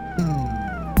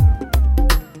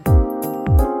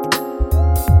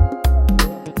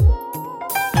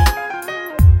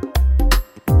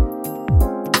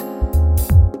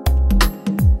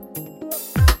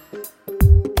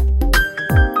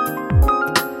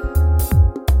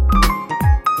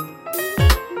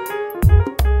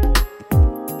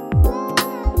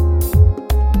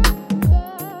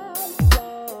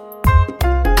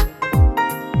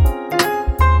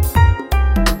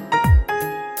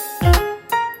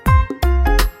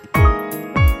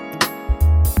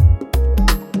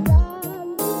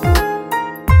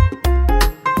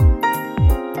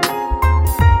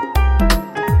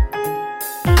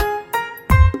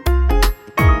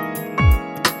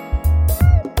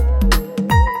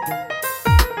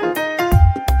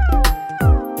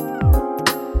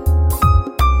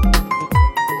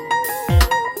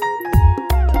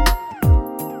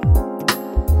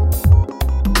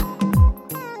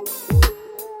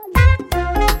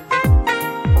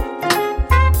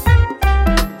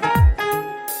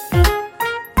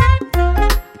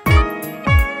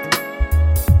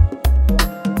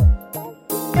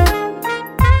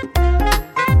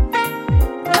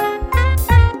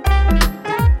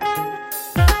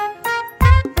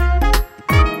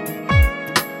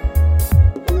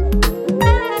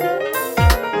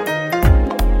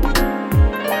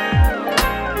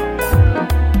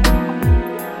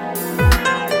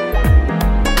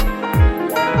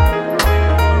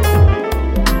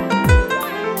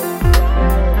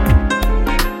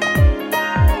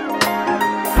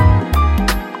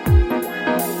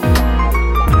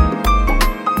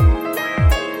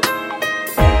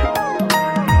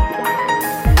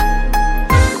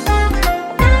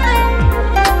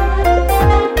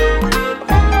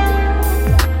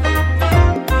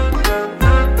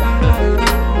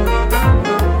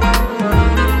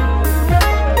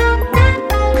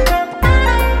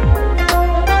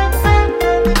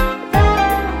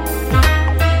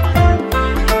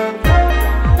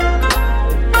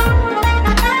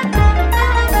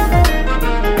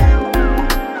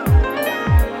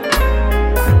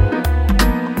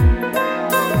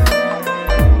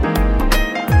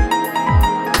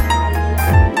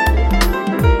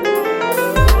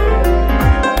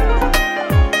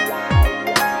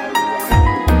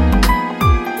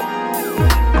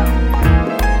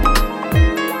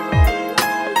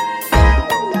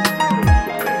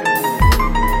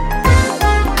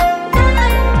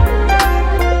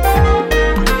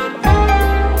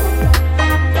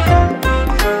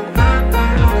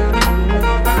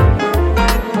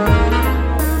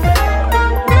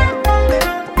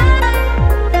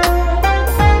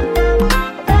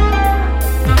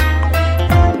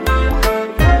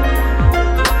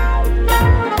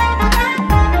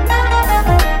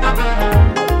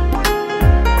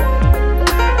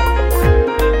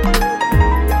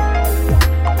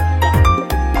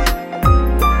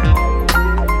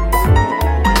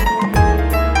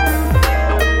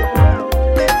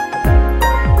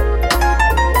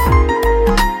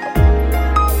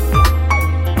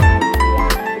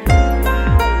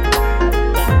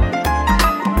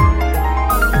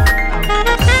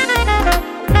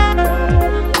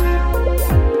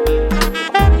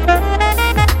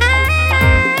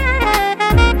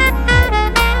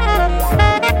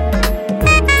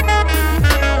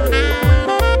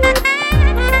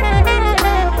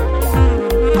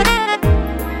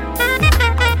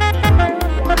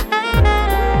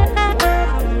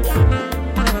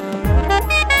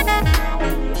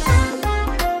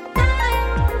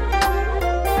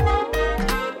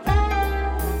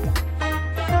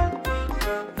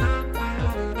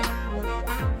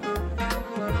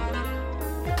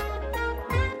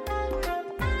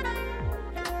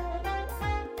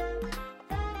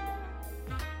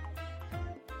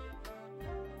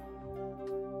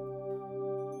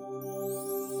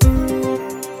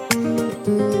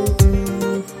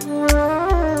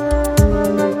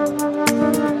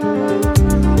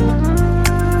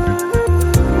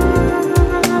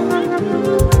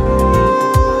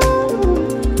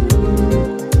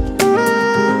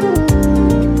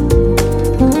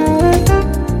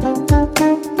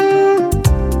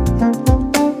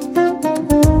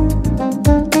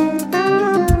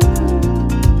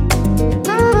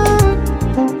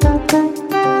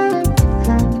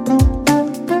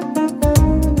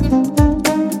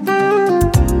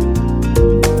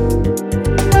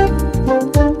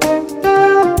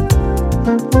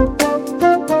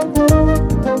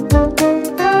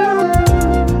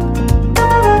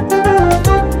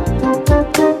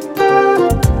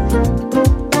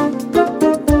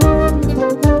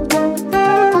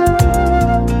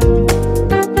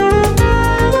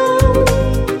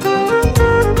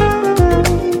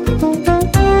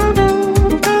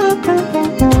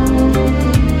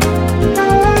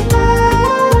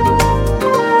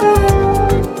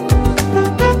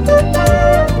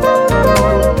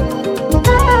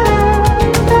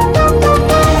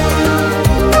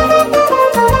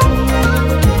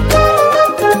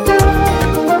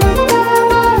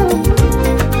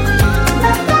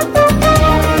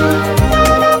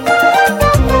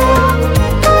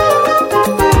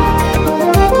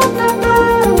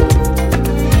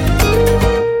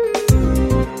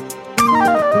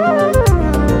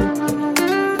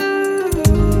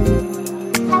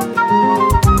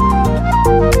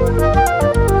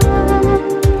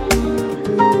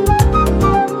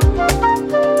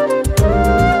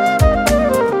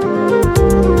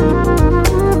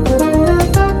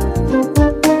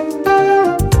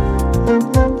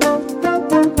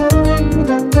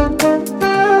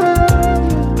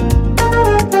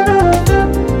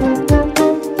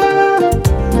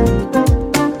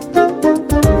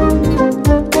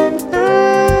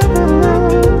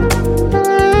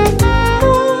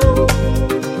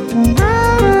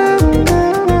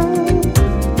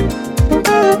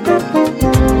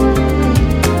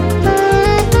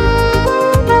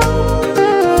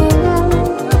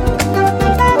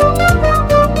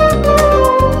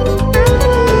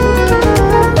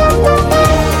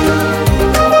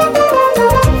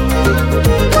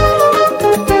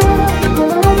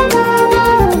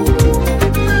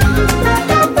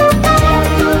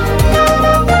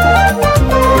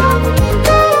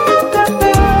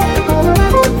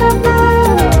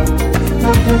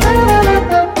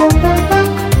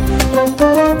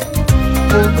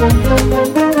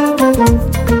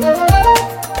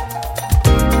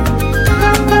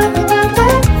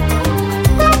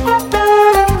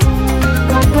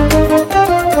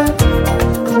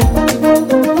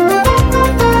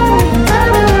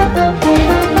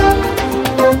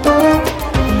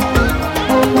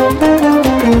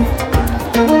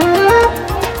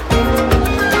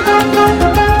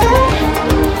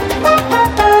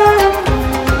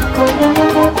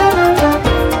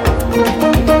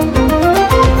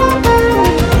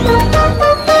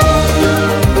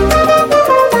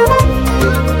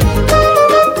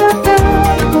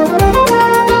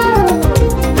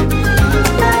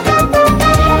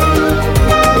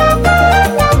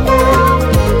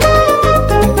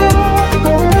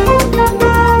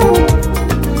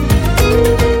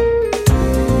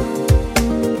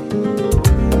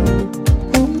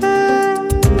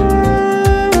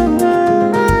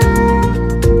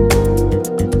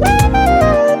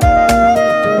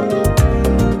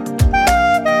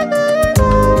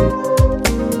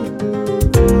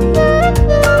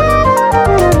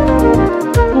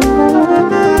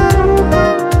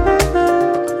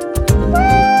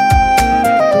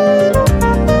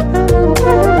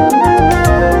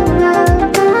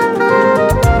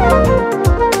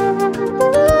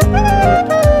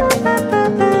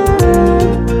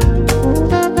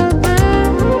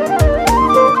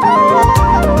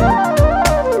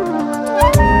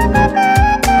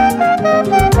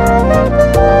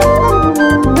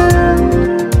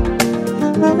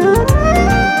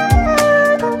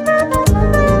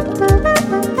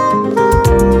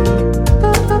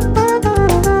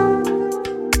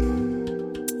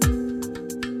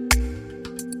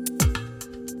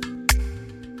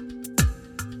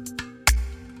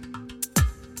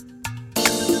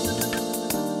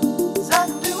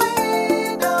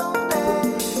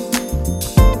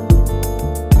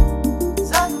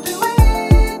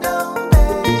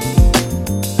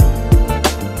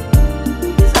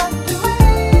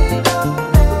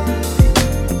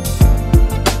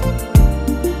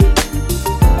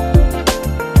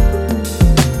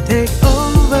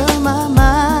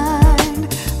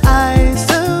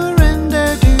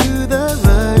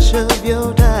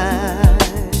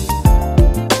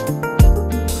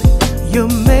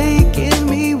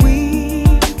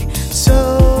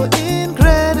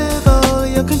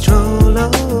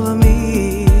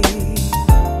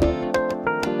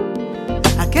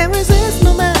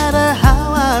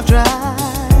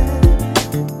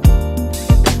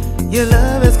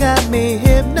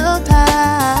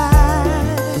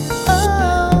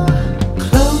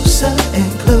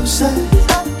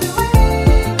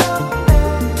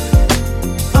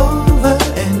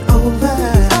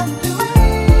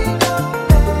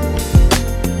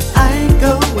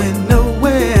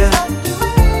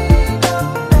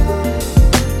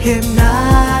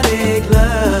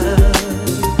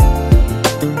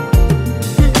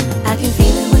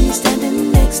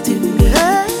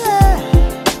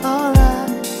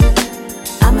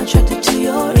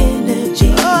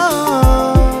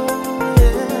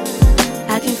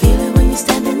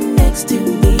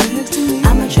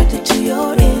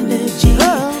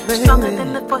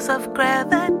 force of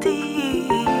gravity.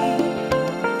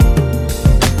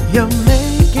 You're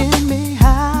making me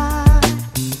high,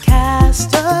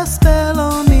 cast a spell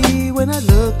on me when I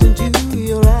looked into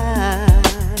your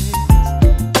eyes.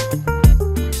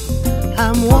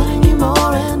 I'm wanting you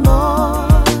more and more,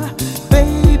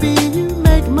 baby. You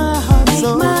make my heart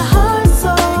soar. Make my heart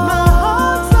soar.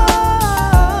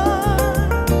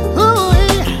 Ooh,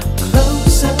 yeah.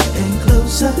 Closer and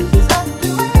closer.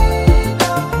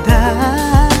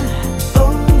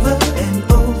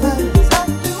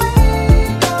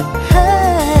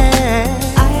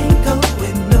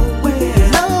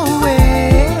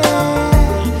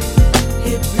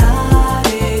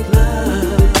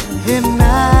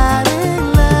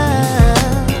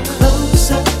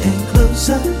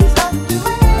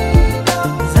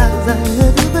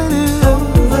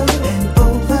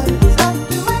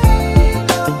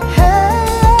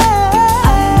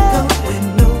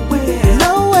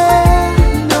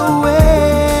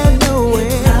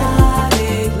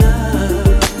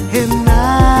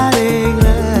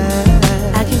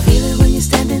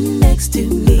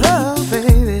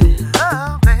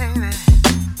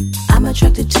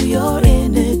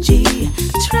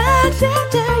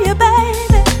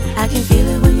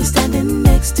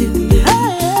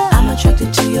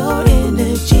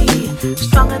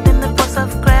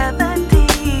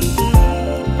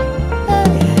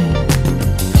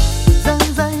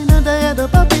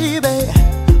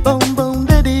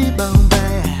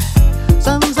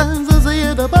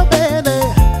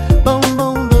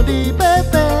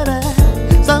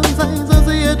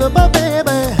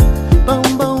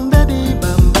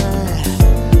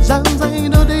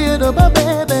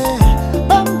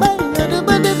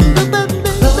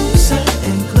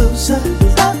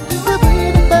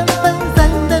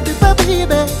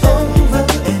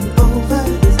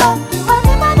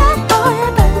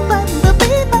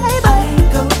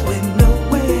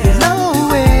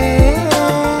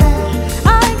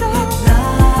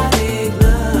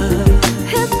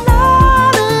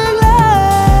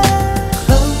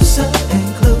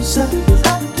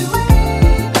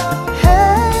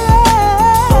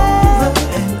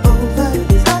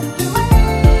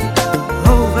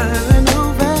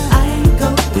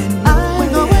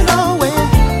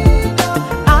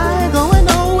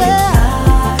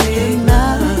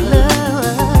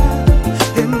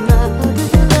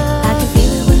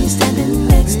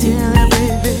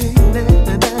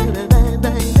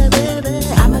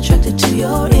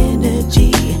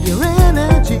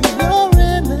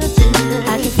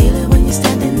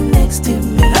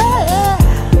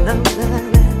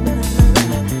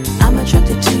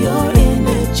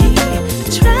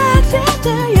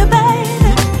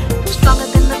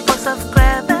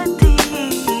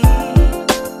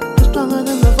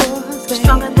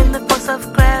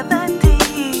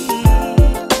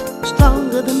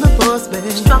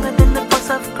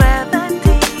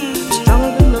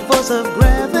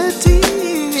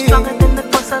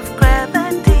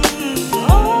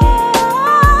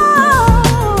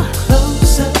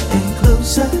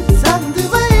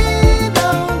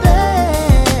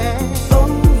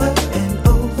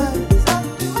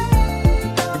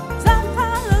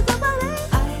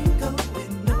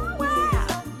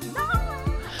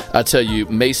 I tell you,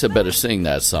 Mesa better sing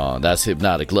that song. That's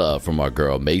Hypnotic Love from our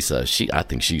girl Mesa. I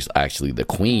think she's actually the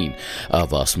queen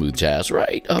of smooth jazz,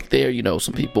 right up there. You know,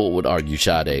 some people would argue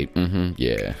Sade.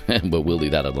 Yeah, but we'll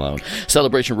leave that alone.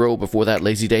 Celebration Road before that,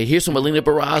 Lazy Day. Here's some Alina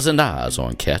Baraz and Nas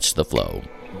on Catch the Flow.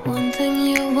 One thing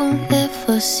you won't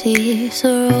ever see is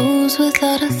a rose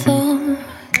without a thorn.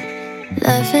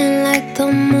 Laughing like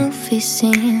the movie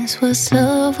scenes was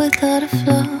love without a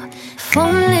flaw. If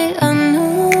only I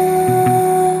knew,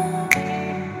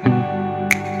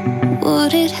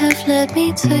 would it have led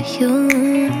me to you?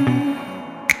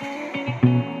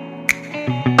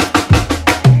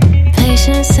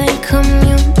 Patience and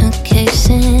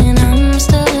communication, I'm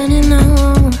still learning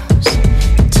those.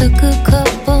 Took a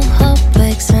couple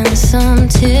heartbreaks and some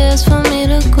tears for me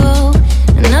to grow.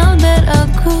 And now that I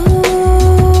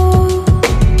grew,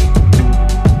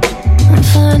 I'm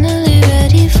finally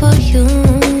ready for you.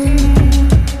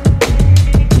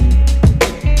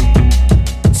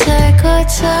 Take our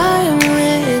time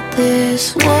with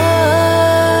this one.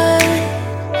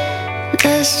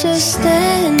 Let's just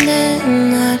stand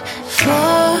and not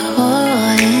fall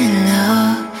in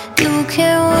love. You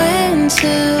can't win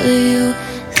till you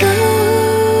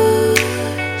lose.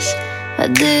 I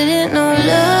didn't know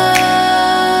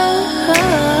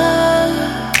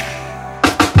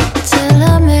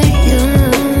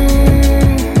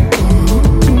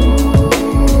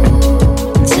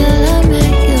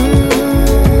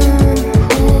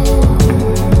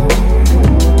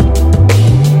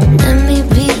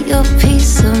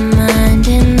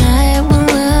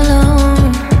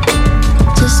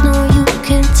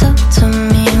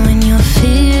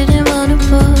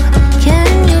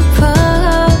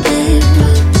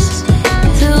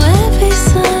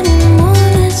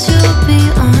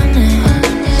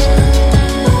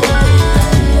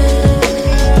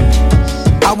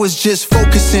was just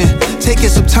focusing, taking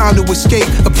some time to escape,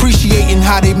 appreciating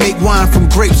how they make wine from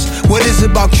grapes. What is it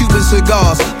about Cuban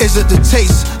cigars? Is it the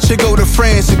taste? Should go to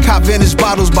France and cop vintage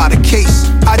bottles by the case.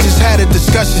 I just had a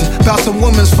discussion about some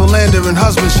women's philandering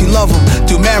husbands, she love them.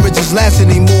 Do marriages last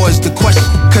anymore is the question.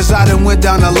 Cause I done went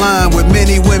down the line with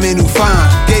many women who fine.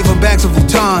 Gave them bags of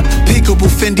Vuitton, peekaboo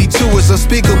Fendi too. It's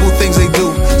unspeakable things they do,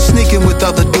 sneaking with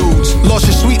other dudes. Lost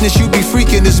your sweetness, you be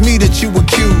freaking, it's me that you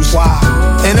accuse. Wow.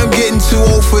 And I'm getting too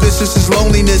old for this is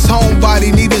loneliness.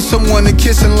 Homebody needing someone to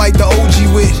kiss and like the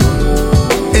OG with,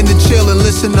 and to chill and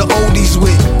listen to oldies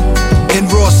with. In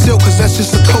raw silk, cause that's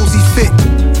just a cozy fit.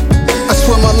 I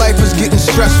swear my life was getting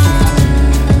stressful.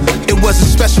 It wasn't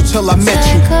special till I met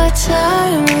you. Take our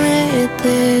time with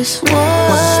this world.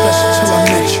 Wasn't special till I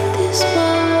met you.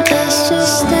 Let's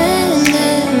just stand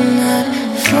and not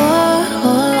fall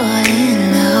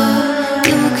in love.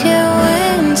 You can't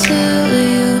wait until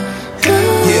you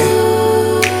lose.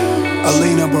 Yeah,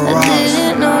 Alina Baraz. I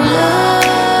didn't know love.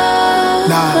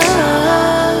 Nas.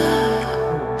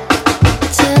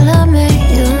 Till I met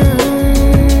you.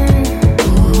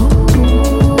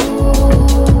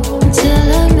 Till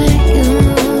I met you.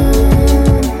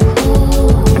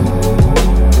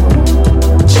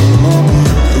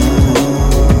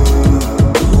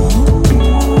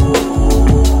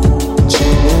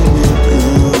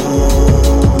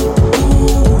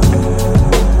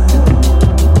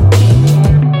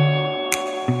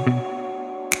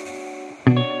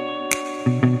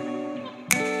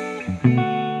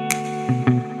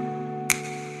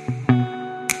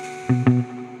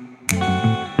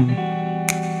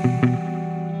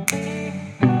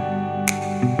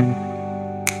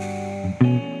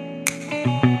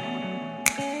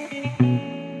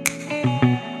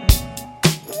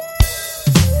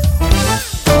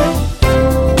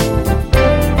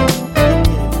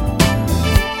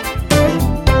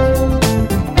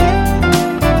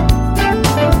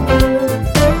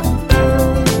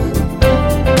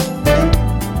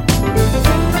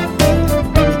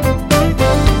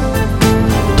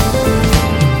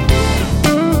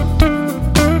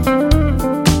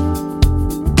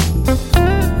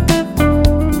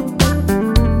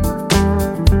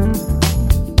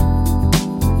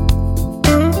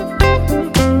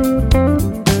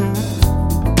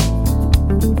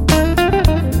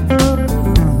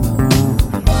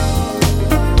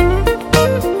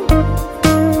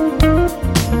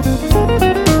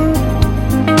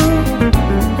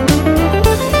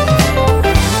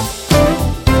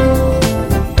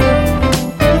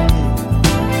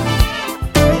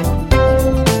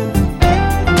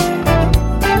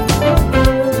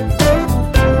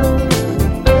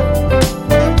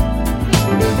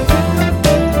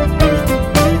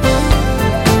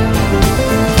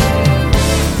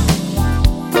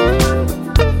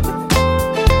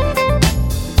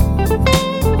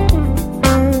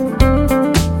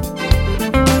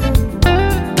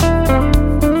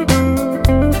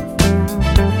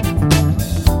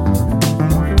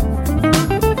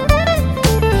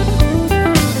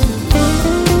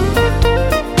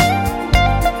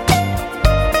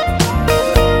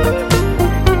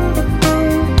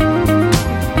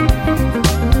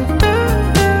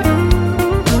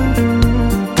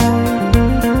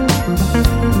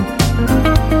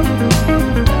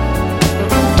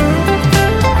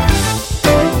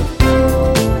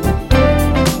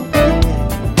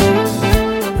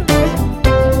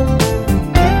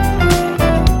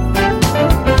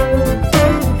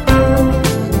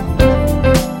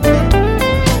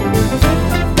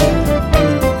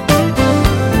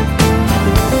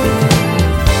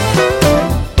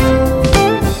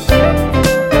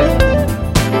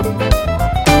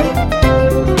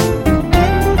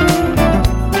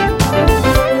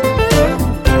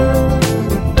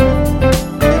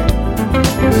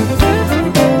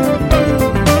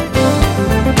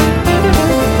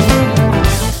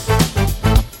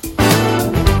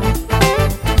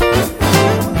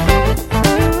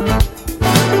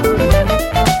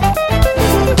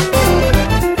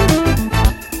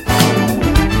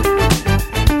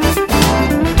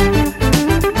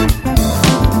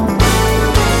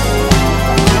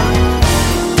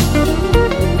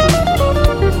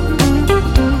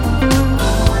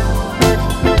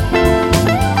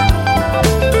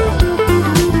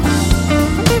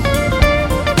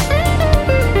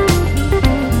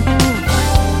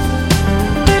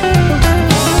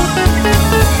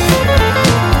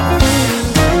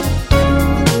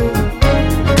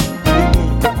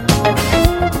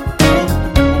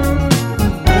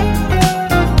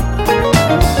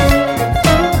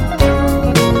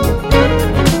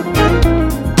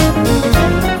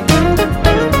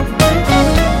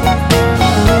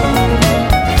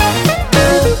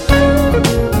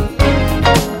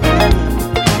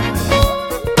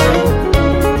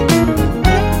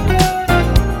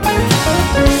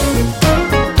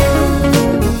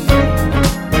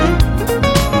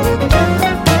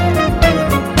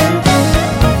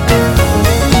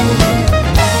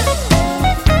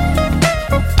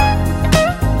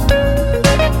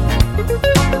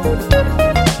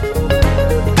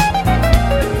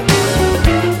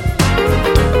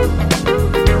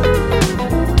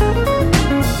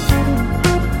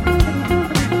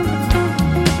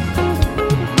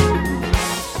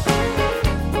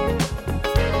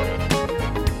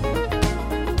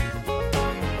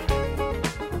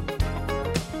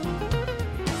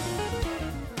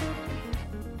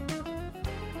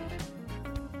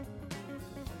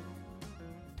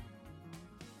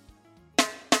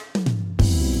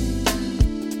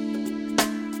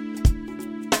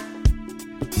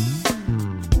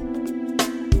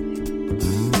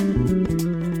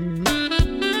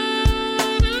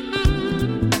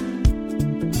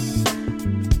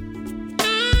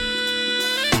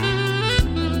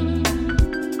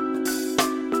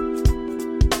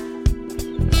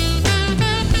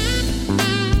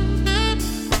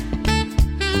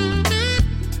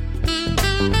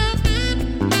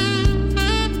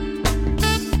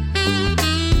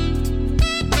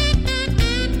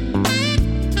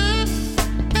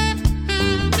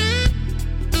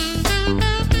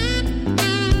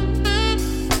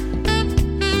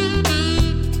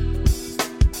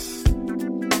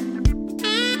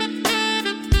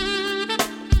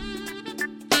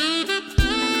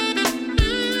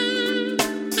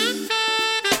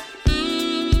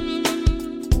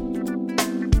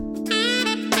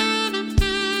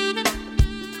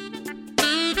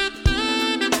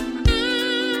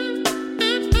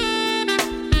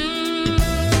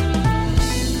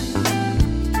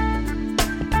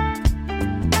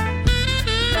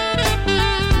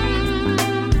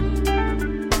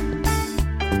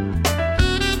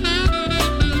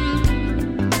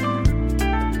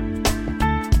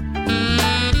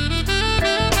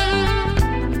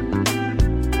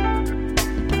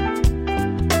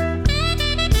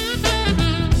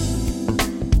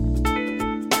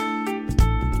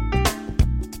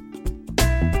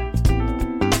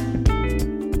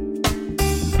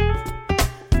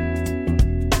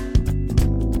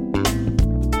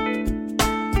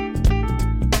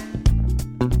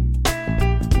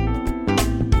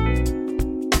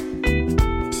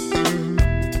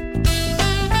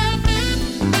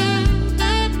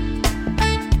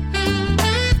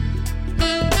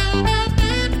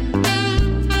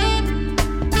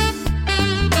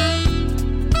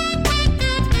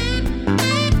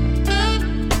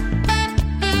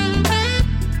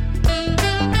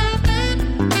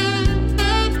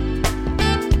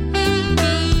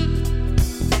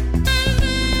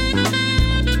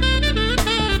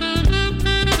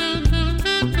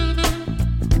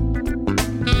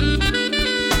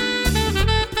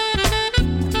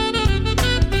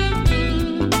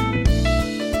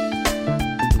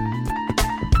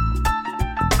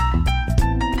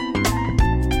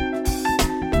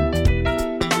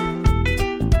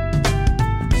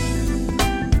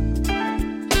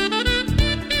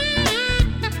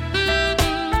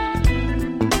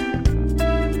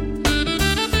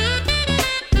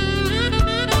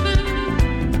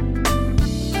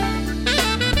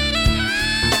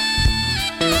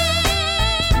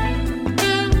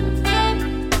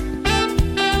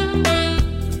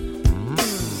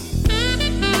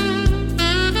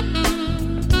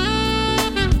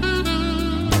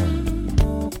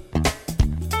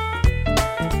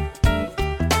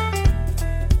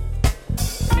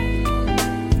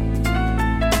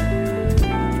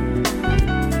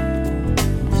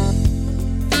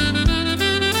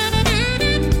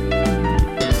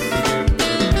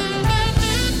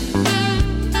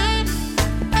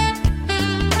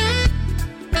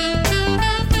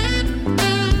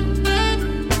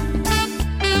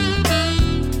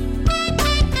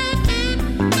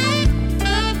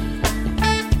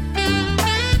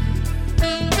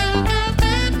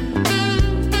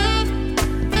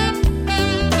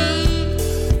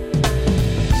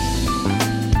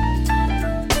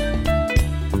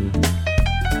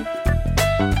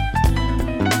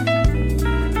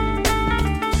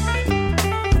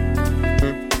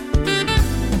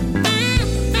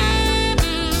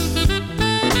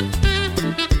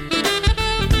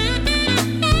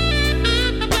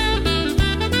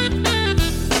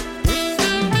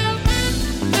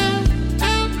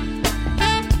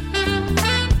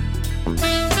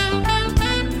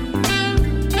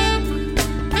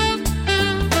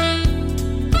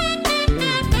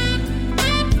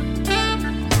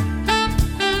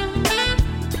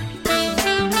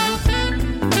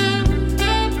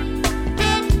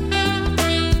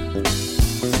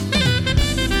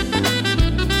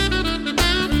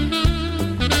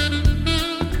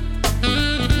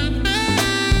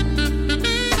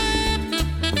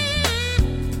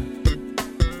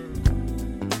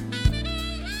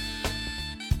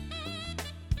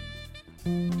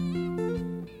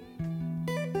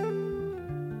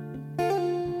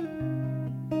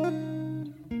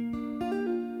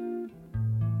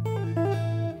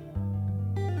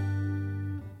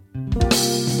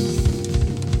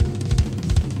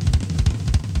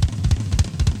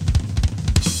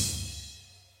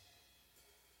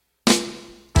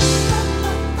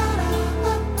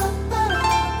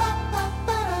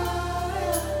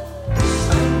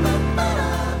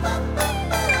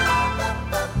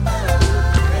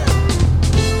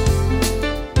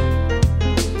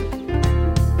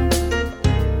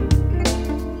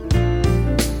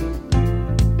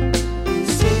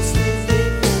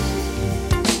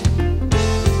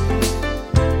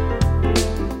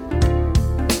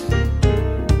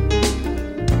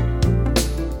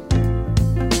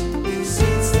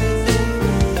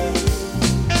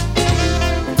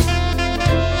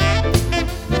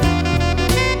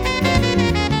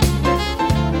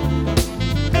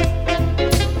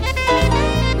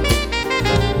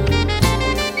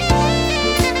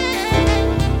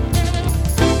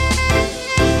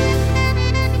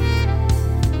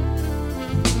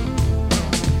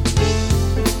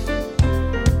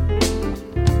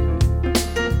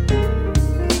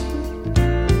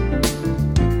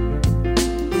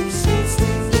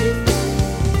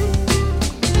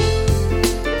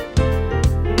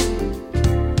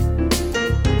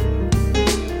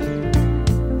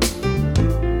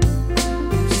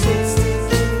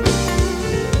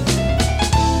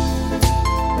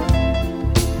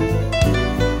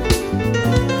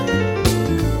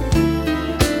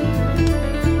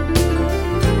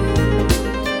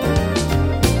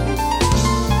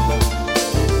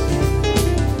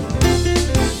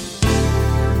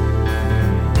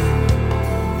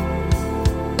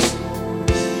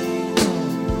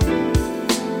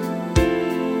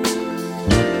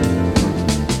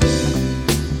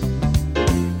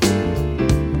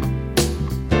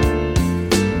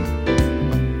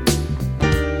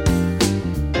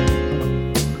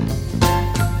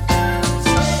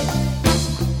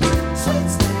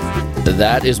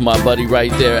 That is my buddy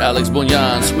right there, Alex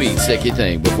Bunyan, Sweet Sicky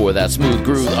Thing. Before that, Smooth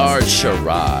Groove, Art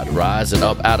Sherrod, Rising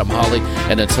Up, Adam Holly,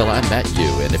 and Until I Met You.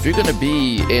 And if you're going to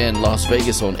be in Las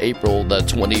Vegas on April the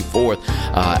 24th,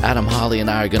 Adam Holly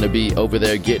and I are going to be over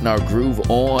there getting our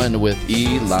groove on with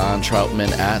Elon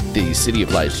Troutman at the City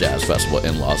of Lights Jazz Festival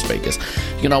in Las Vegas.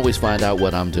 You can always find out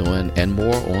what I'm doing and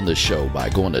more on the show by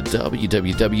going to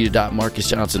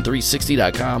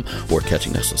www.marcusjohnson360.com or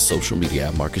catching us on social media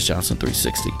at Marcus Johnson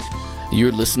 360.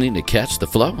 You're listening to Catch the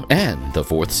Flow, and the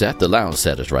fourth set, the lounge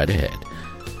set, is right ahead.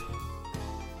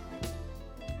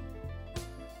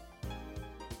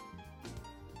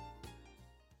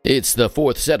 It's the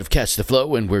fourth set of Catch the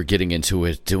Flow, and we're getting into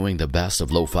it, doing the best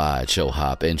of lo-fi, chill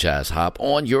hop, and jazz hop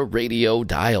on your radio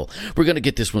dial. We're going to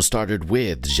get this one started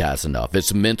with Jazz Enough.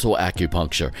 It's mental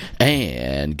acupuncture.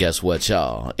 And guess what,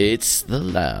 y'all? It's the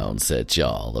lounge set,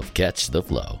 y'all, of Catch the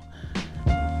Flow.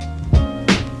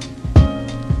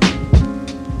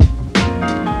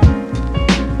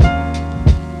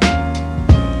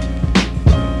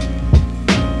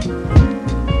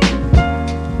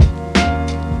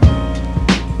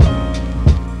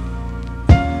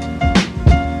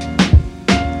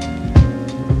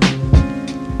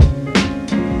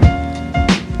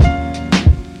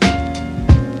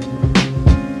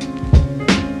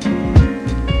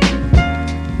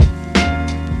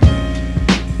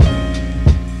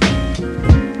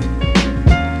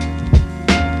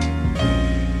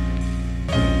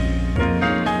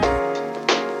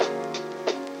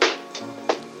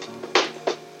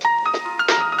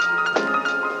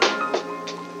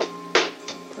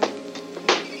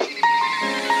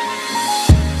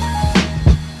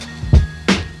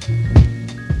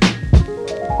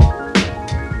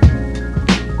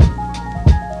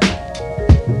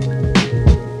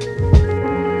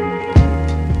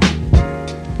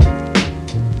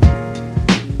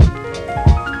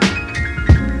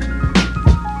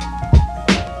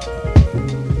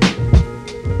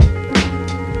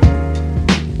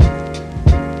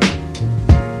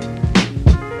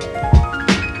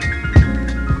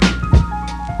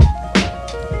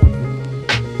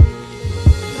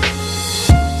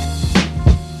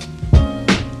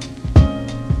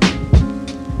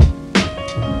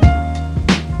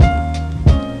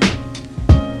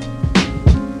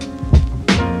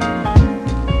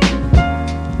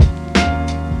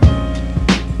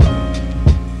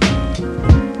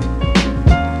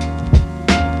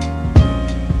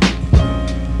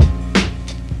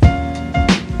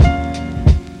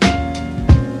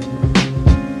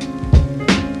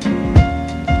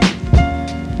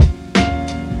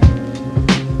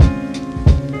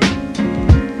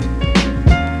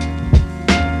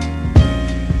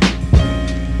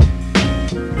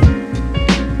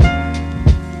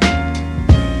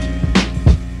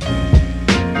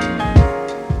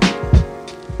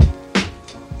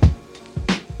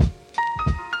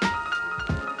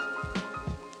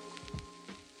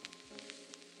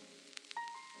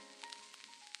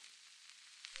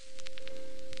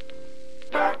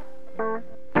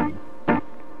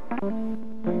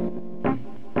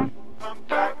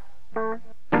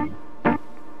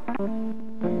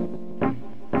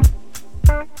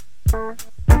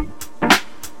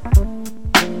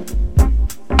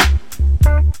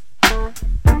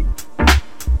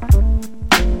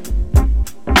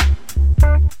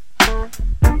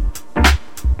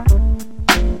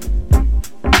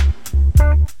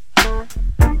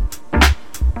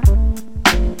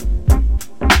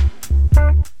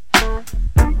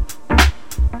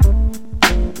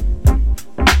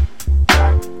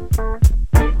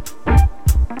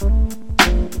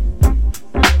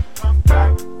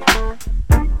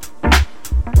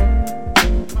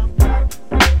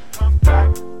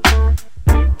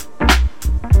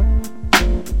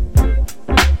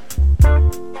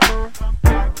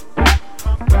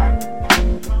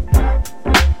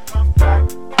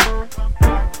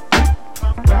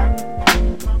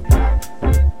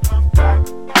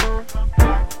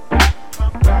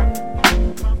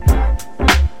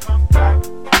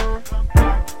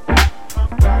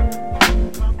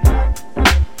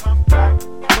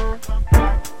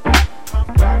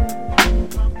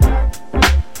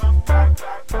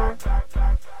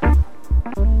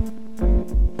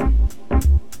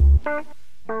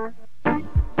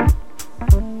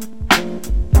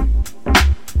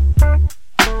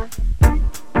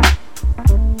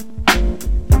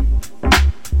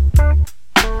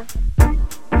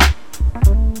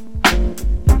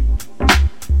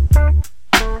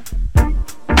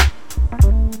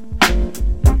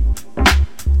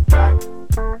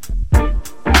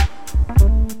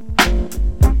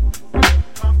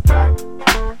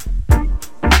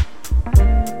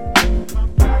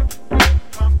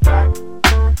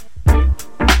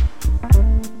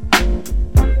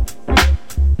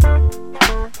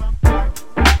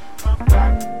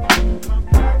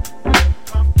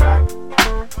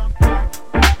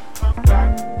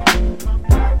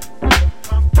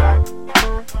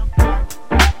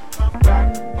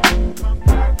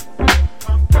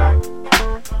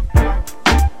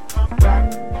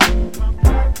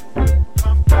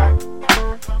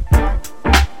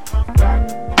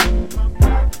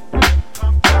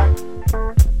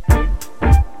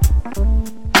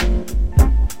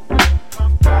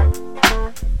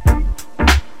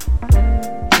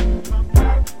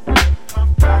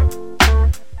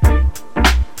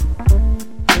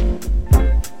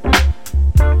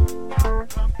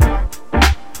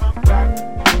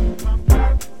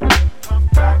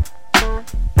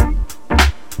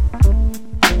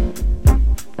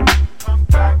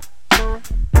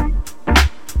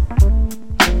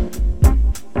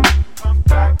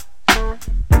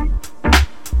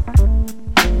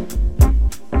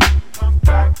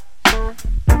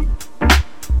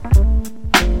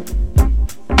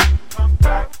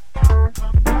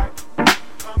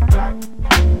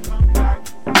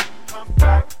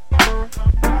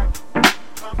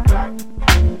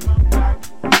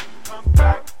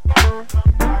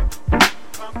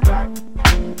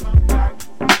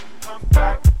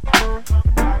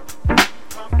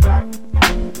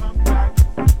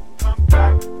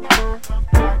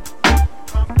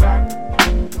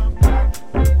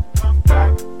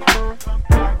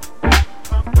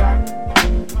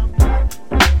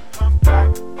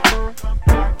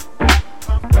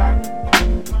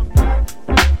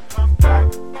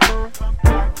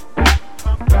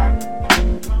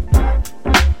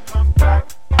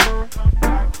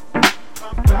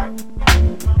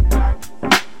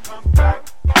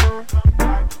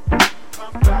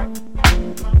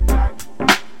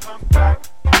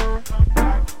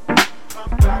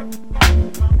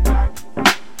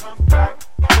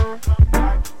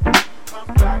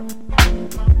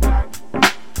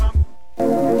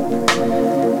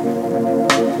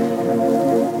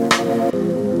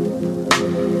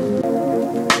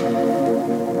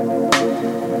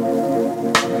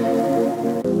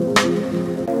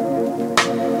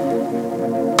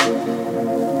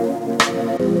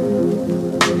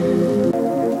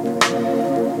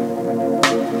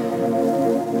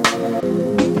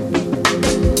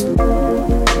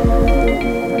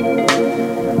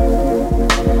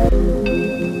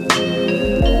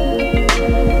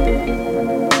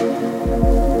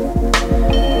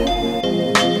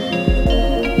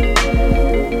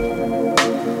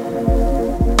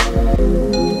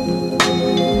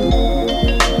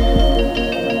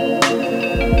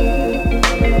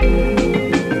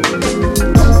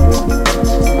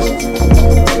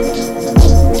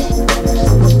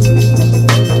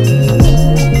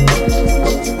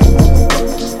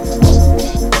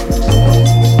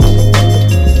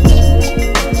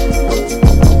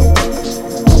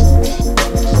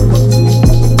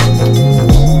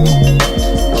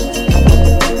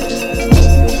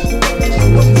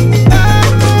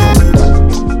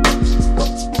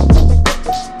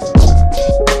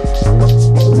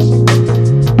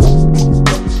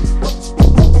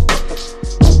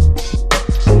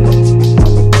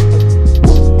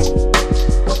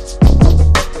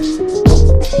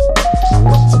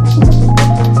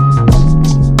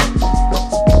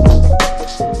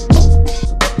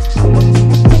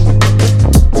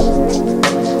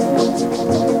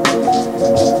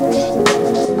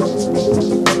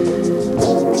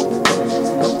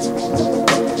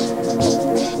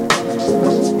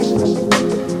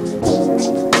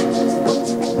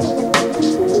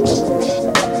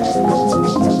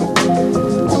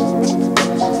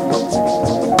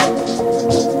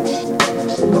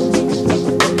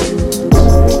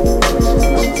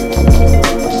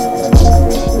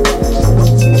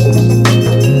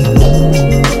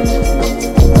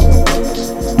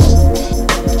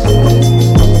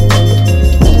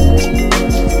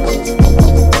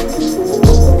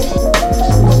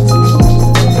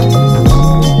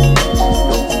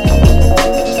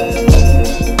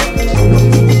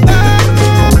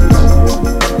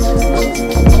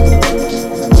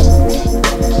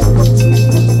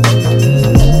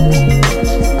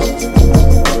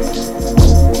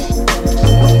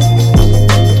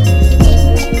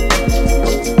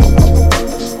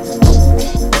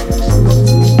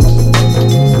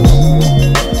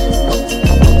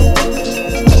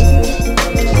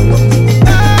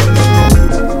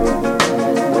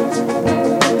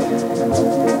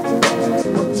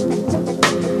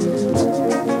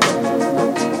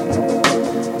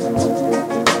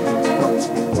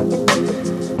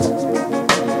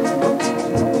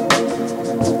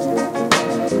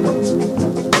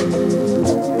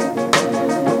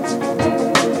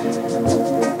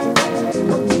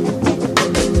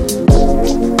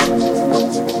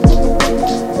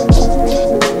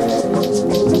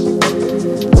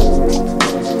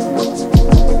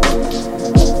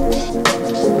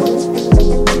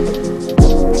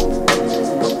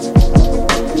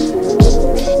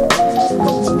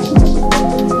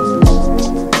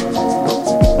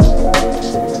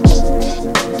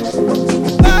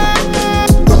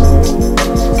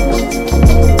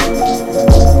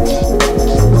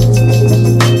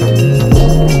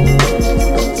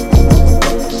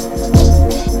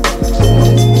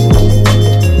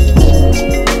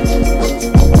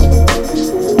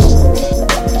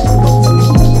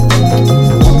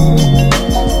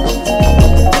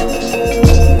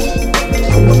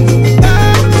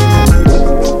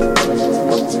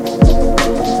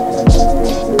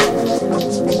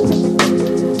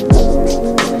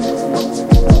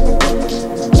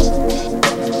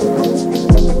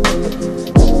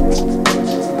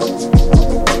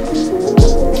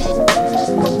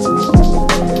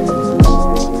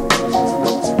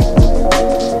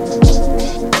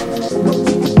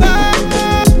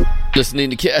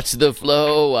 listening to Catch the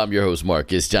Flow. I'm your host,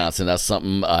 Marcus Johnson. That's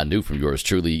something new from yours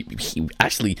truly.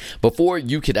 Actually, before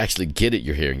you could actually get it,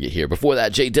 you're hearing it here. Before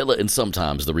that, Jay Dilla and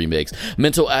Sometimes the remix.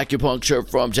 Mental Acupuncture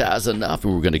from Jazz Enough.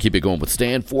 And we're going to keep it going with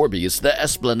Stan Forby. It's the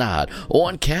Esplanade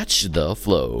on Catch the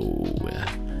Flow.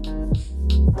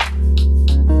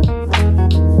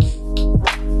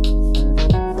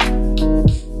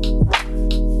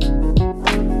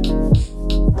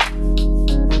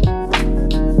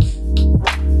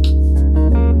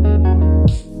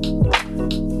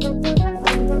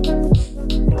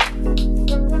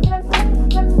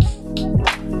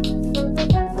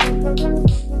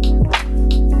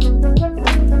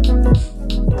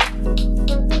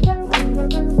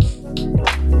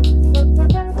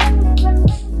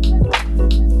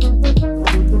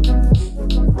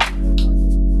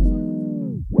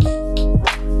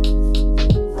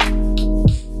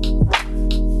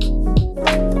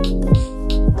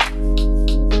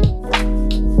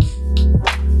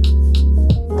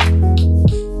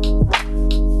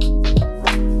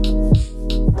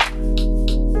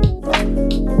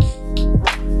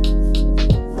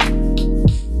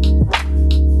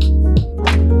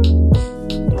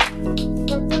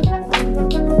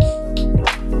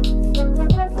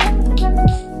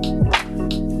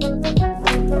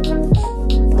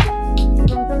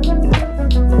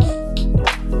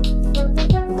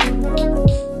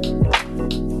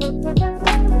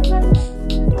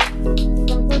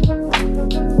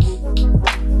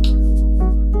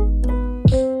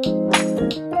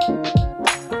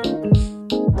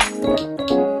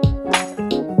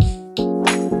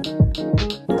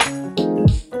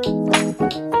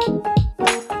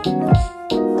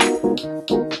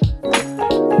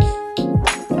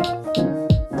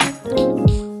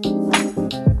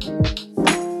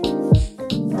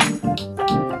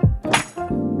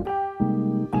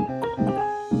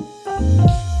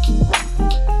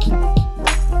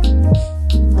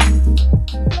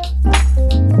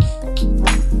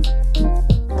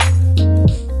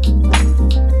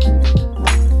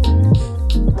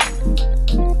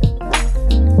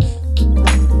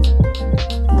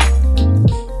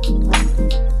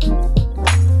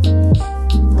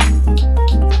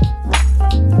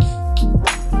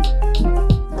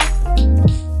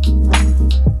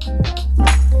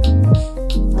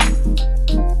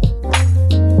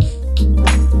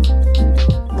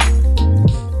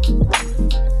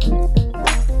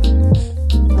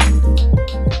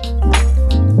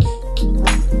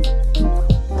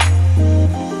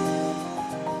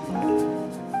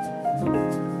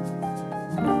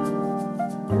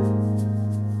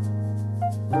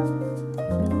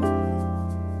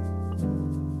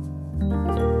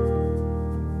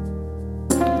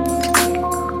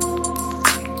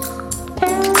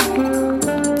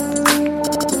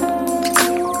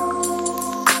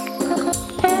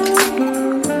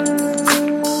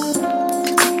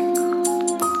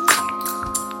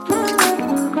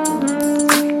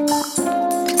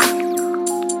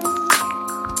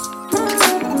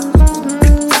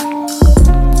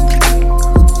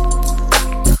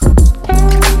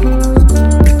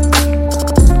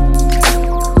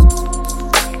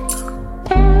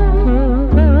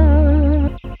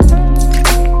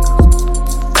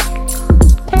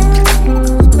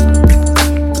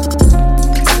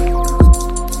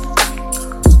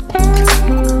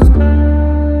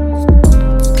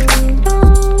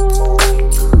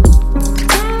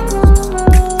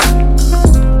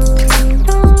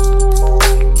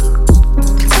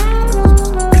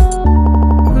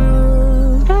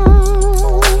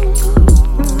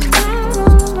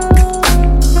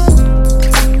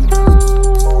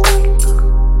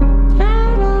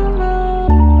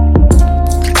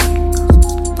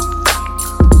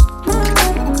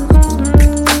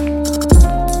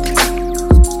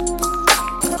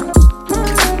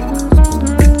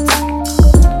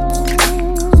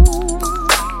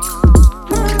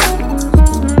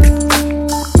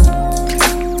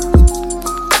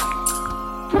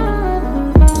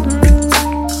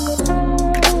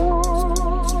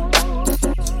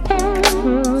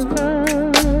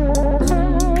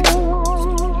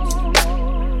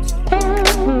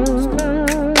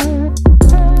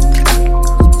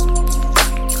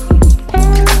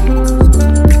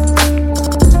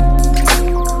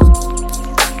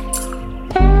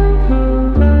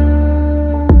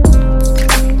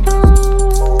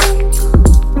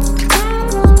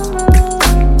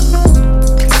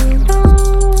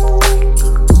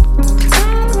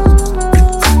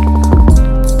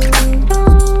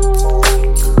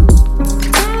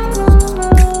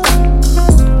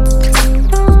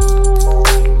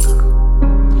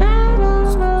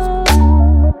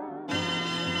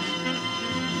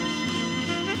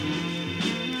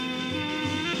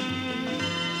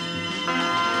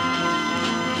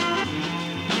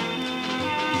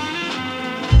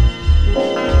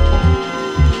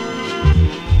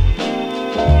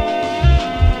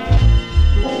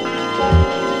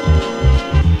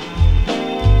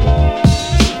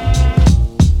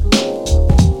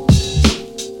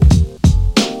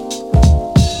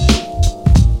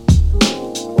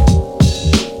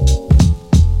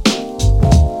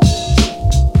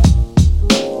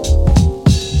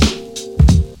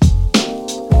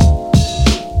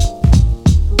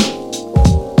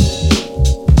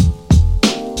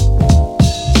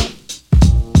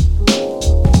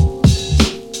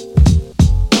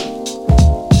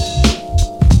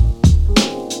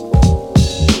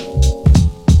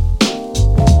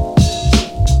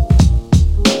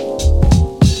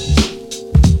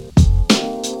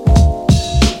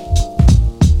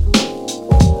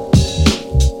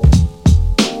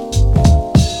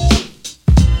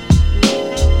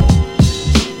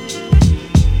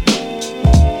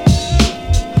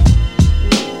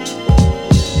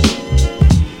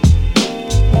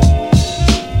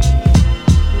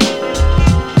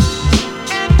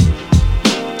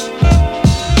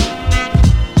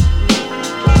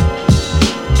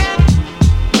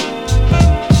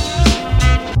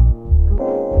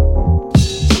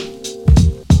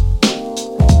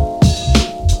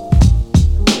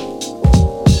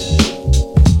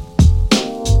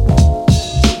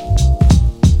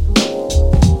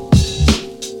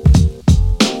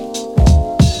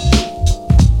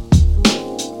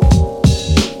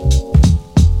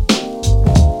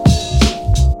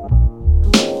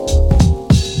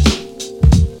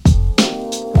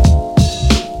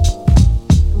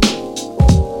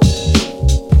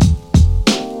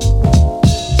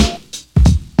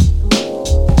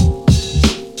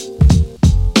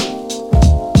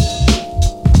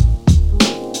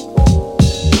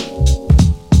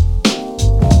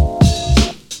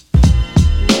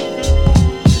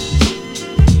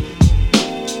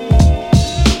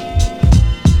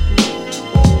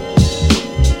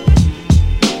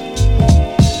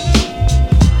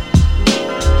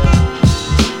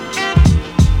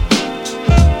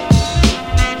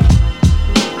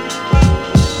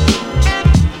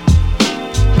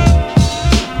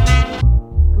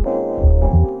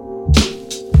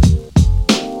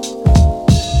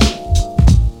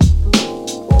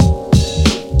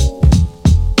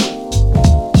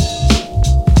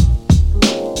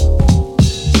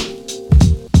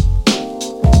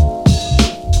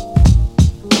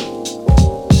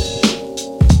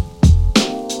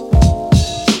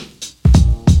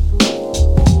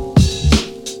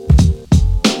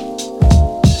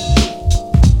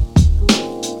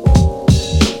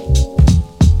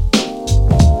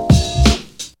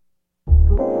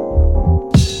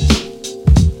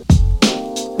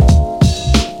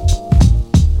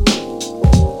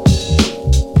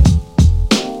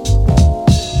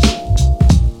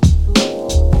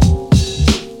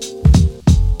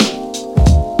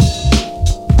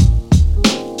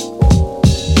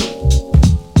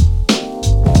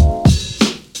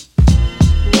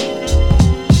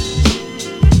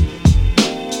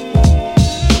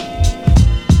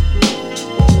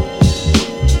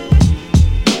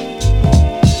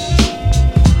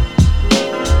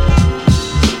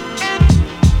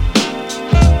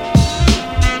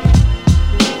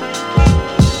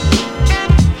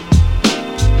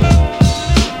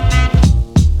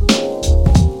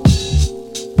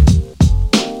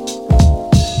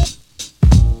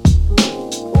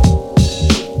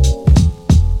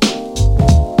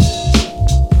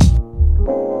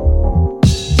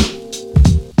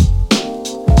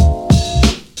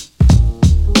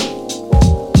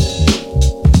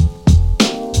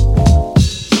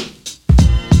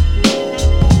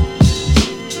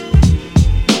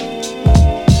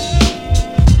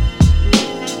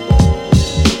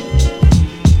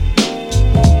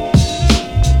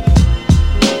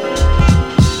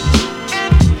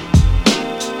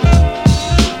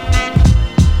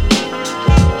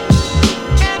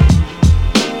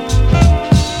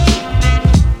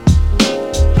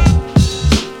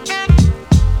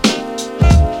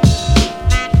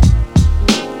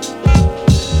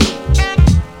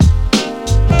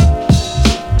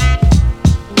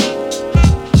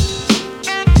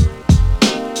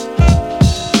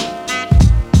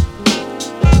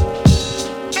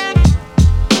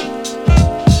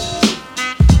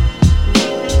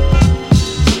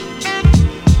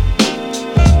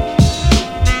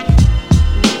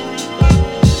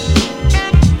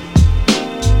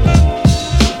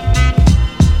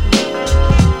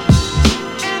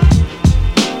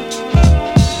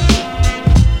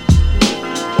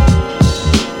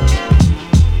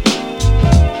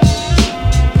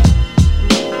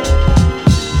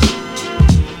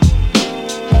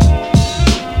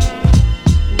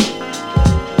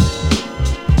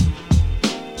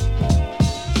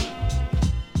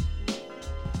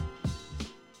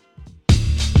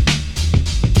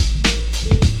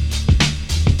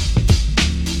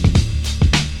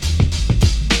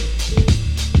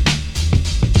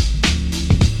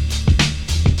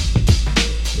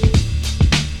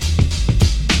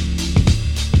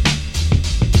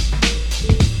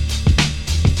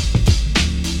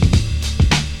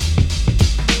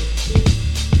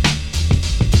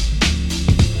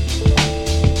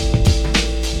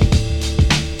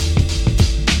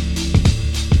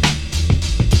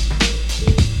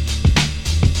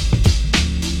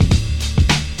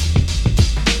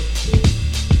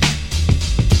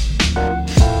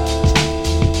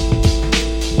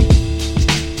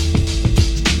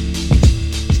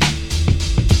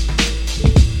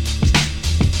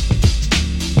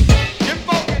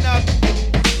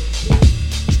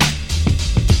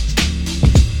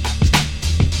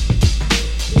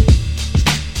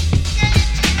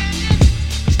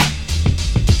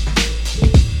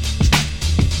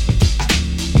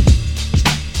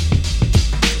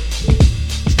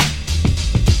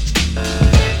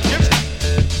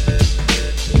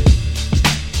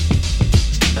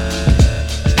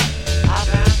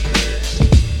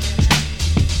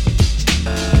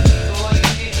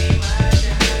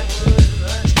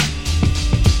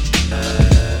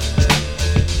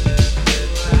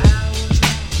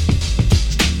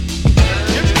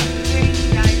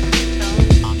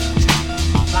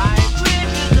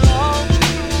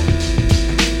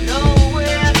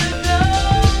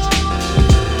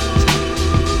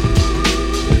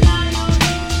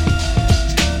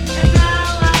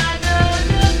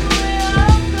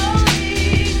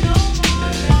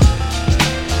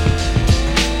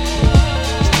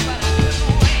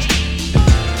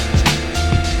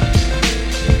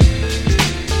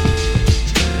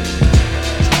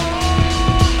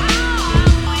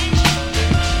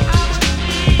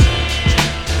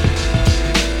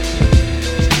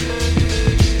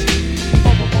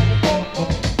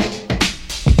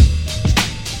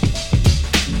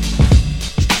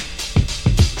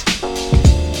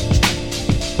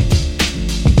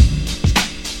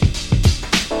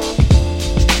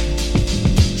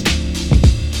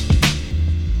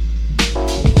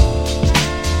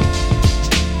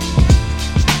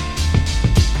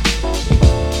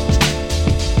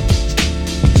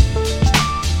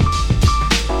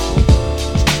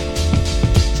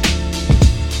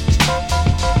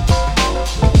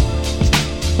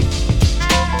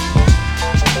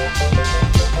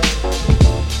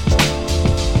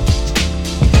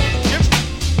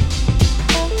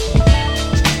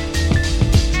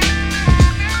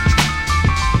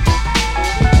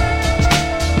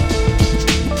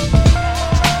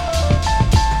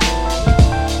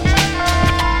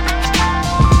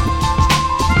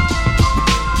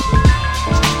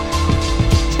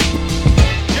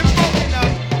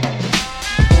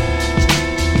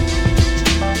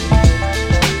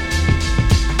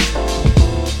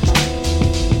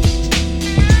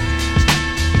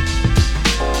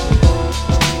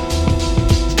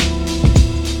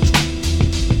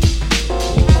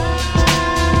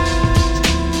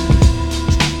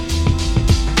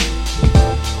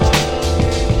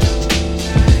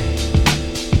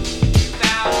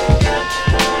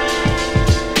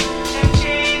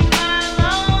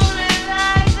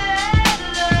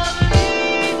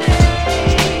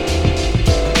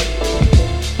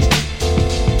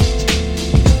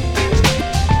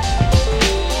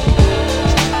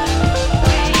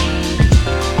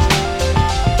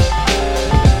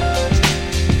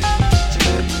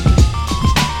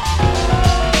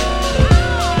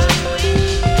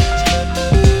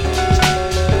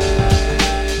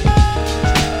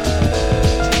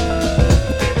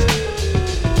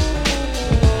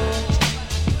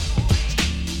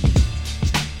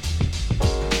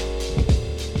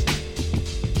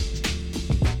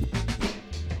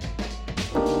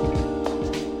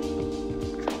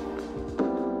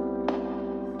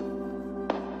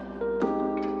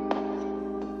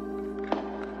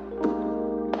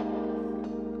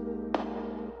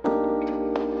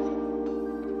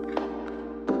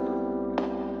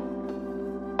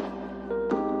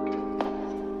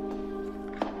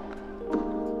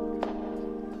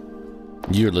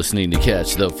 You're listening to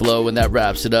Catch the Flow, and that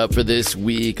wraps it up for this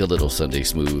week. A little Sunday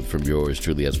Smooth from yours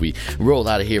truly as we roll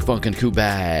out of here. Funkin'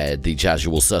 Kubad, the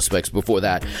Casual Suspects. Before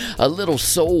that, a little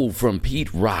soul from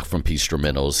Pete Rock from Pete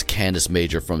Instrumentals, Candace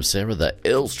Major from Sarah the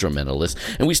Instrumentalist.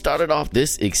 And we started off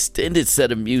this extended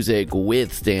set of music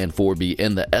with Stan Forby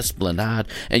in the Esplanade.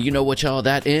 And you know what, y'all?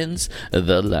 That ends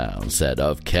the lounge set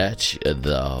of Catch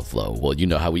the Flow. Well, you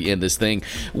know how we end this thing.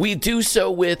 We do so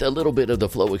with a little bit of the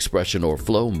flow expression or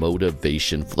flow motivation.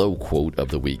 Flow quote of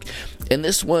the week. And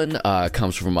this one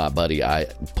comes from my buddy. I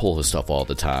pull his stuff all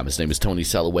the time. His name is Tony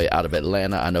Sellaway out of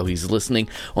Atlanta. I know he's listening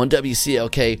on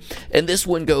WCLK. And this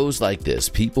one goes like this.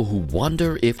 People who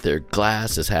wonder if their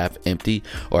glass is half empty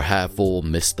or half full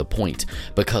miss the point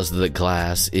because the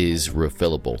glass is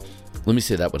refillable. Let me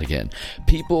say that one again.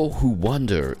 People who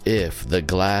wonder if the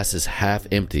glass is half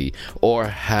empty or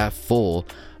half full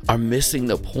are missing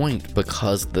the point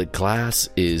because the glass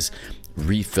is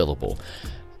refillable.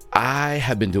 I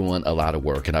have been doing a lot of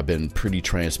work, and I've been pretty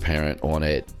transparent on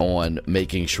it, on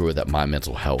making sure that my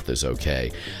mental health is okay.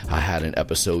 I had an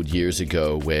episode years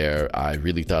ago where I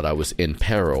really thought I was in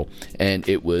peril, and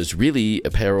it was really a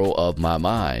peril of my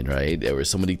mind, right? There were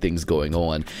so many things going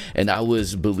on, and I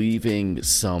was believing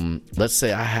let's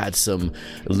say I had some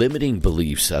limiting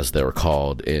beliefs, as they're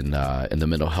called in the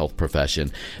mental health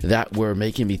profession, that were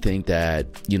making me think that,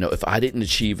 if I didn't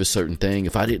achieve a certain thing,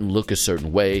 if I didn't look a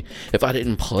certain way, if I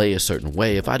didn't play a certain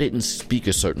way, if I didn't speak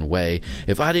a certain way,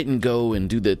 if I didn't go and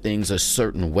do the things a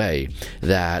certain way,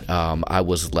 that I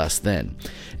was less than.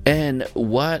 And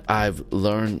what I've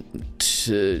learned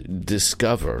to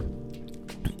discover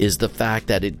is the fact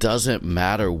that it doesn't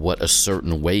matter what a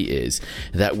certain way is,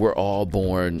 that we're all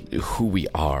born who we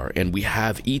are, and we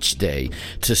have each day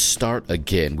to start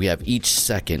again. We have each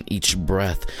second, each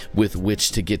breath with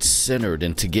which to get centered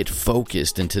and to get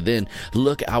focused and to then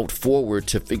look out forward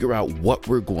to figure out what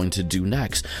we're going to do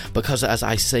next. Because as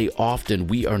I say often,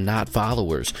 we are not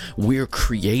followers, we're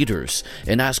creators.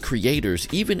 And as creators,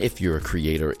 even if you're a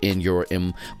creator in your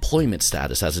employment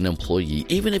status as an employee,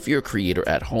 even if you're a creator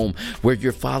at home where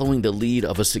you're following the lead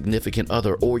of a significant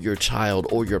other or your child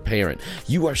or your parent,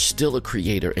 you are still a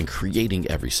creator and creating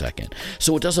every second.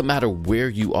 So it doesn't matter where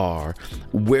you are,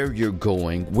 where you're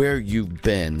going, where you've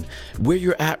been, where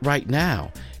you're at right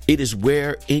now. It is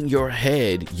where in your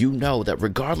head you know that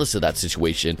regardless of that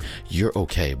situation, you're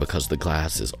okay because the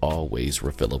glass is always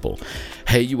refillable.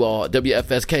 Hey, you all,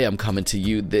 WFSK, I'm coming to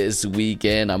you this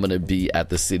weekend. I'm going to be at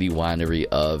the City Winery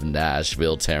of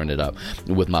Nashville, tearing it up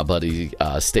with my buddy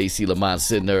Stacy Lamont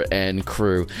Sidner and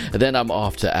crew. Then I'm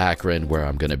off to Akron, where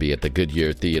I'm going to be at the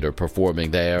Goodyear Theater performing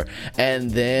there.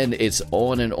 And then it's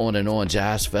on and on and on.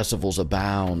 Jazz festivals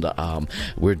abound.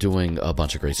 We're doing a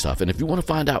bunch of great stuff. And if you want to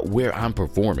find out where I'm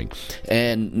performing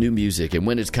and new music and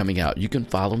when it's coming out, you can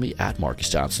follow me at Marcus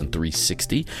Johnson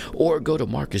 360 or go to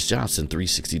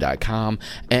marcusjohnson360.com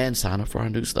and sign up for our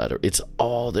newsletter. It's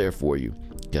all there for you.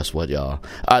 Guess what, y'all?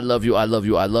 I love you, I love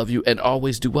you, I love you, and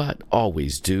always do what?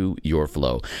 Always do your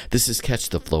flow. This is Catch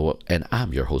the Flow, and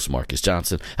I'm your host, Marcus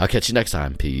Johnson. I'll catch you next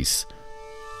time. Peace.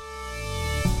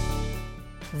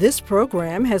 This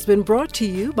program has been brought to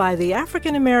you by the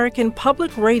African American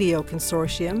Public Radio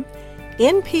Consortium,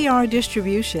 NPR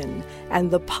Distribution, and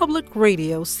the Public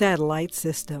Radio Satellite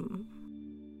System.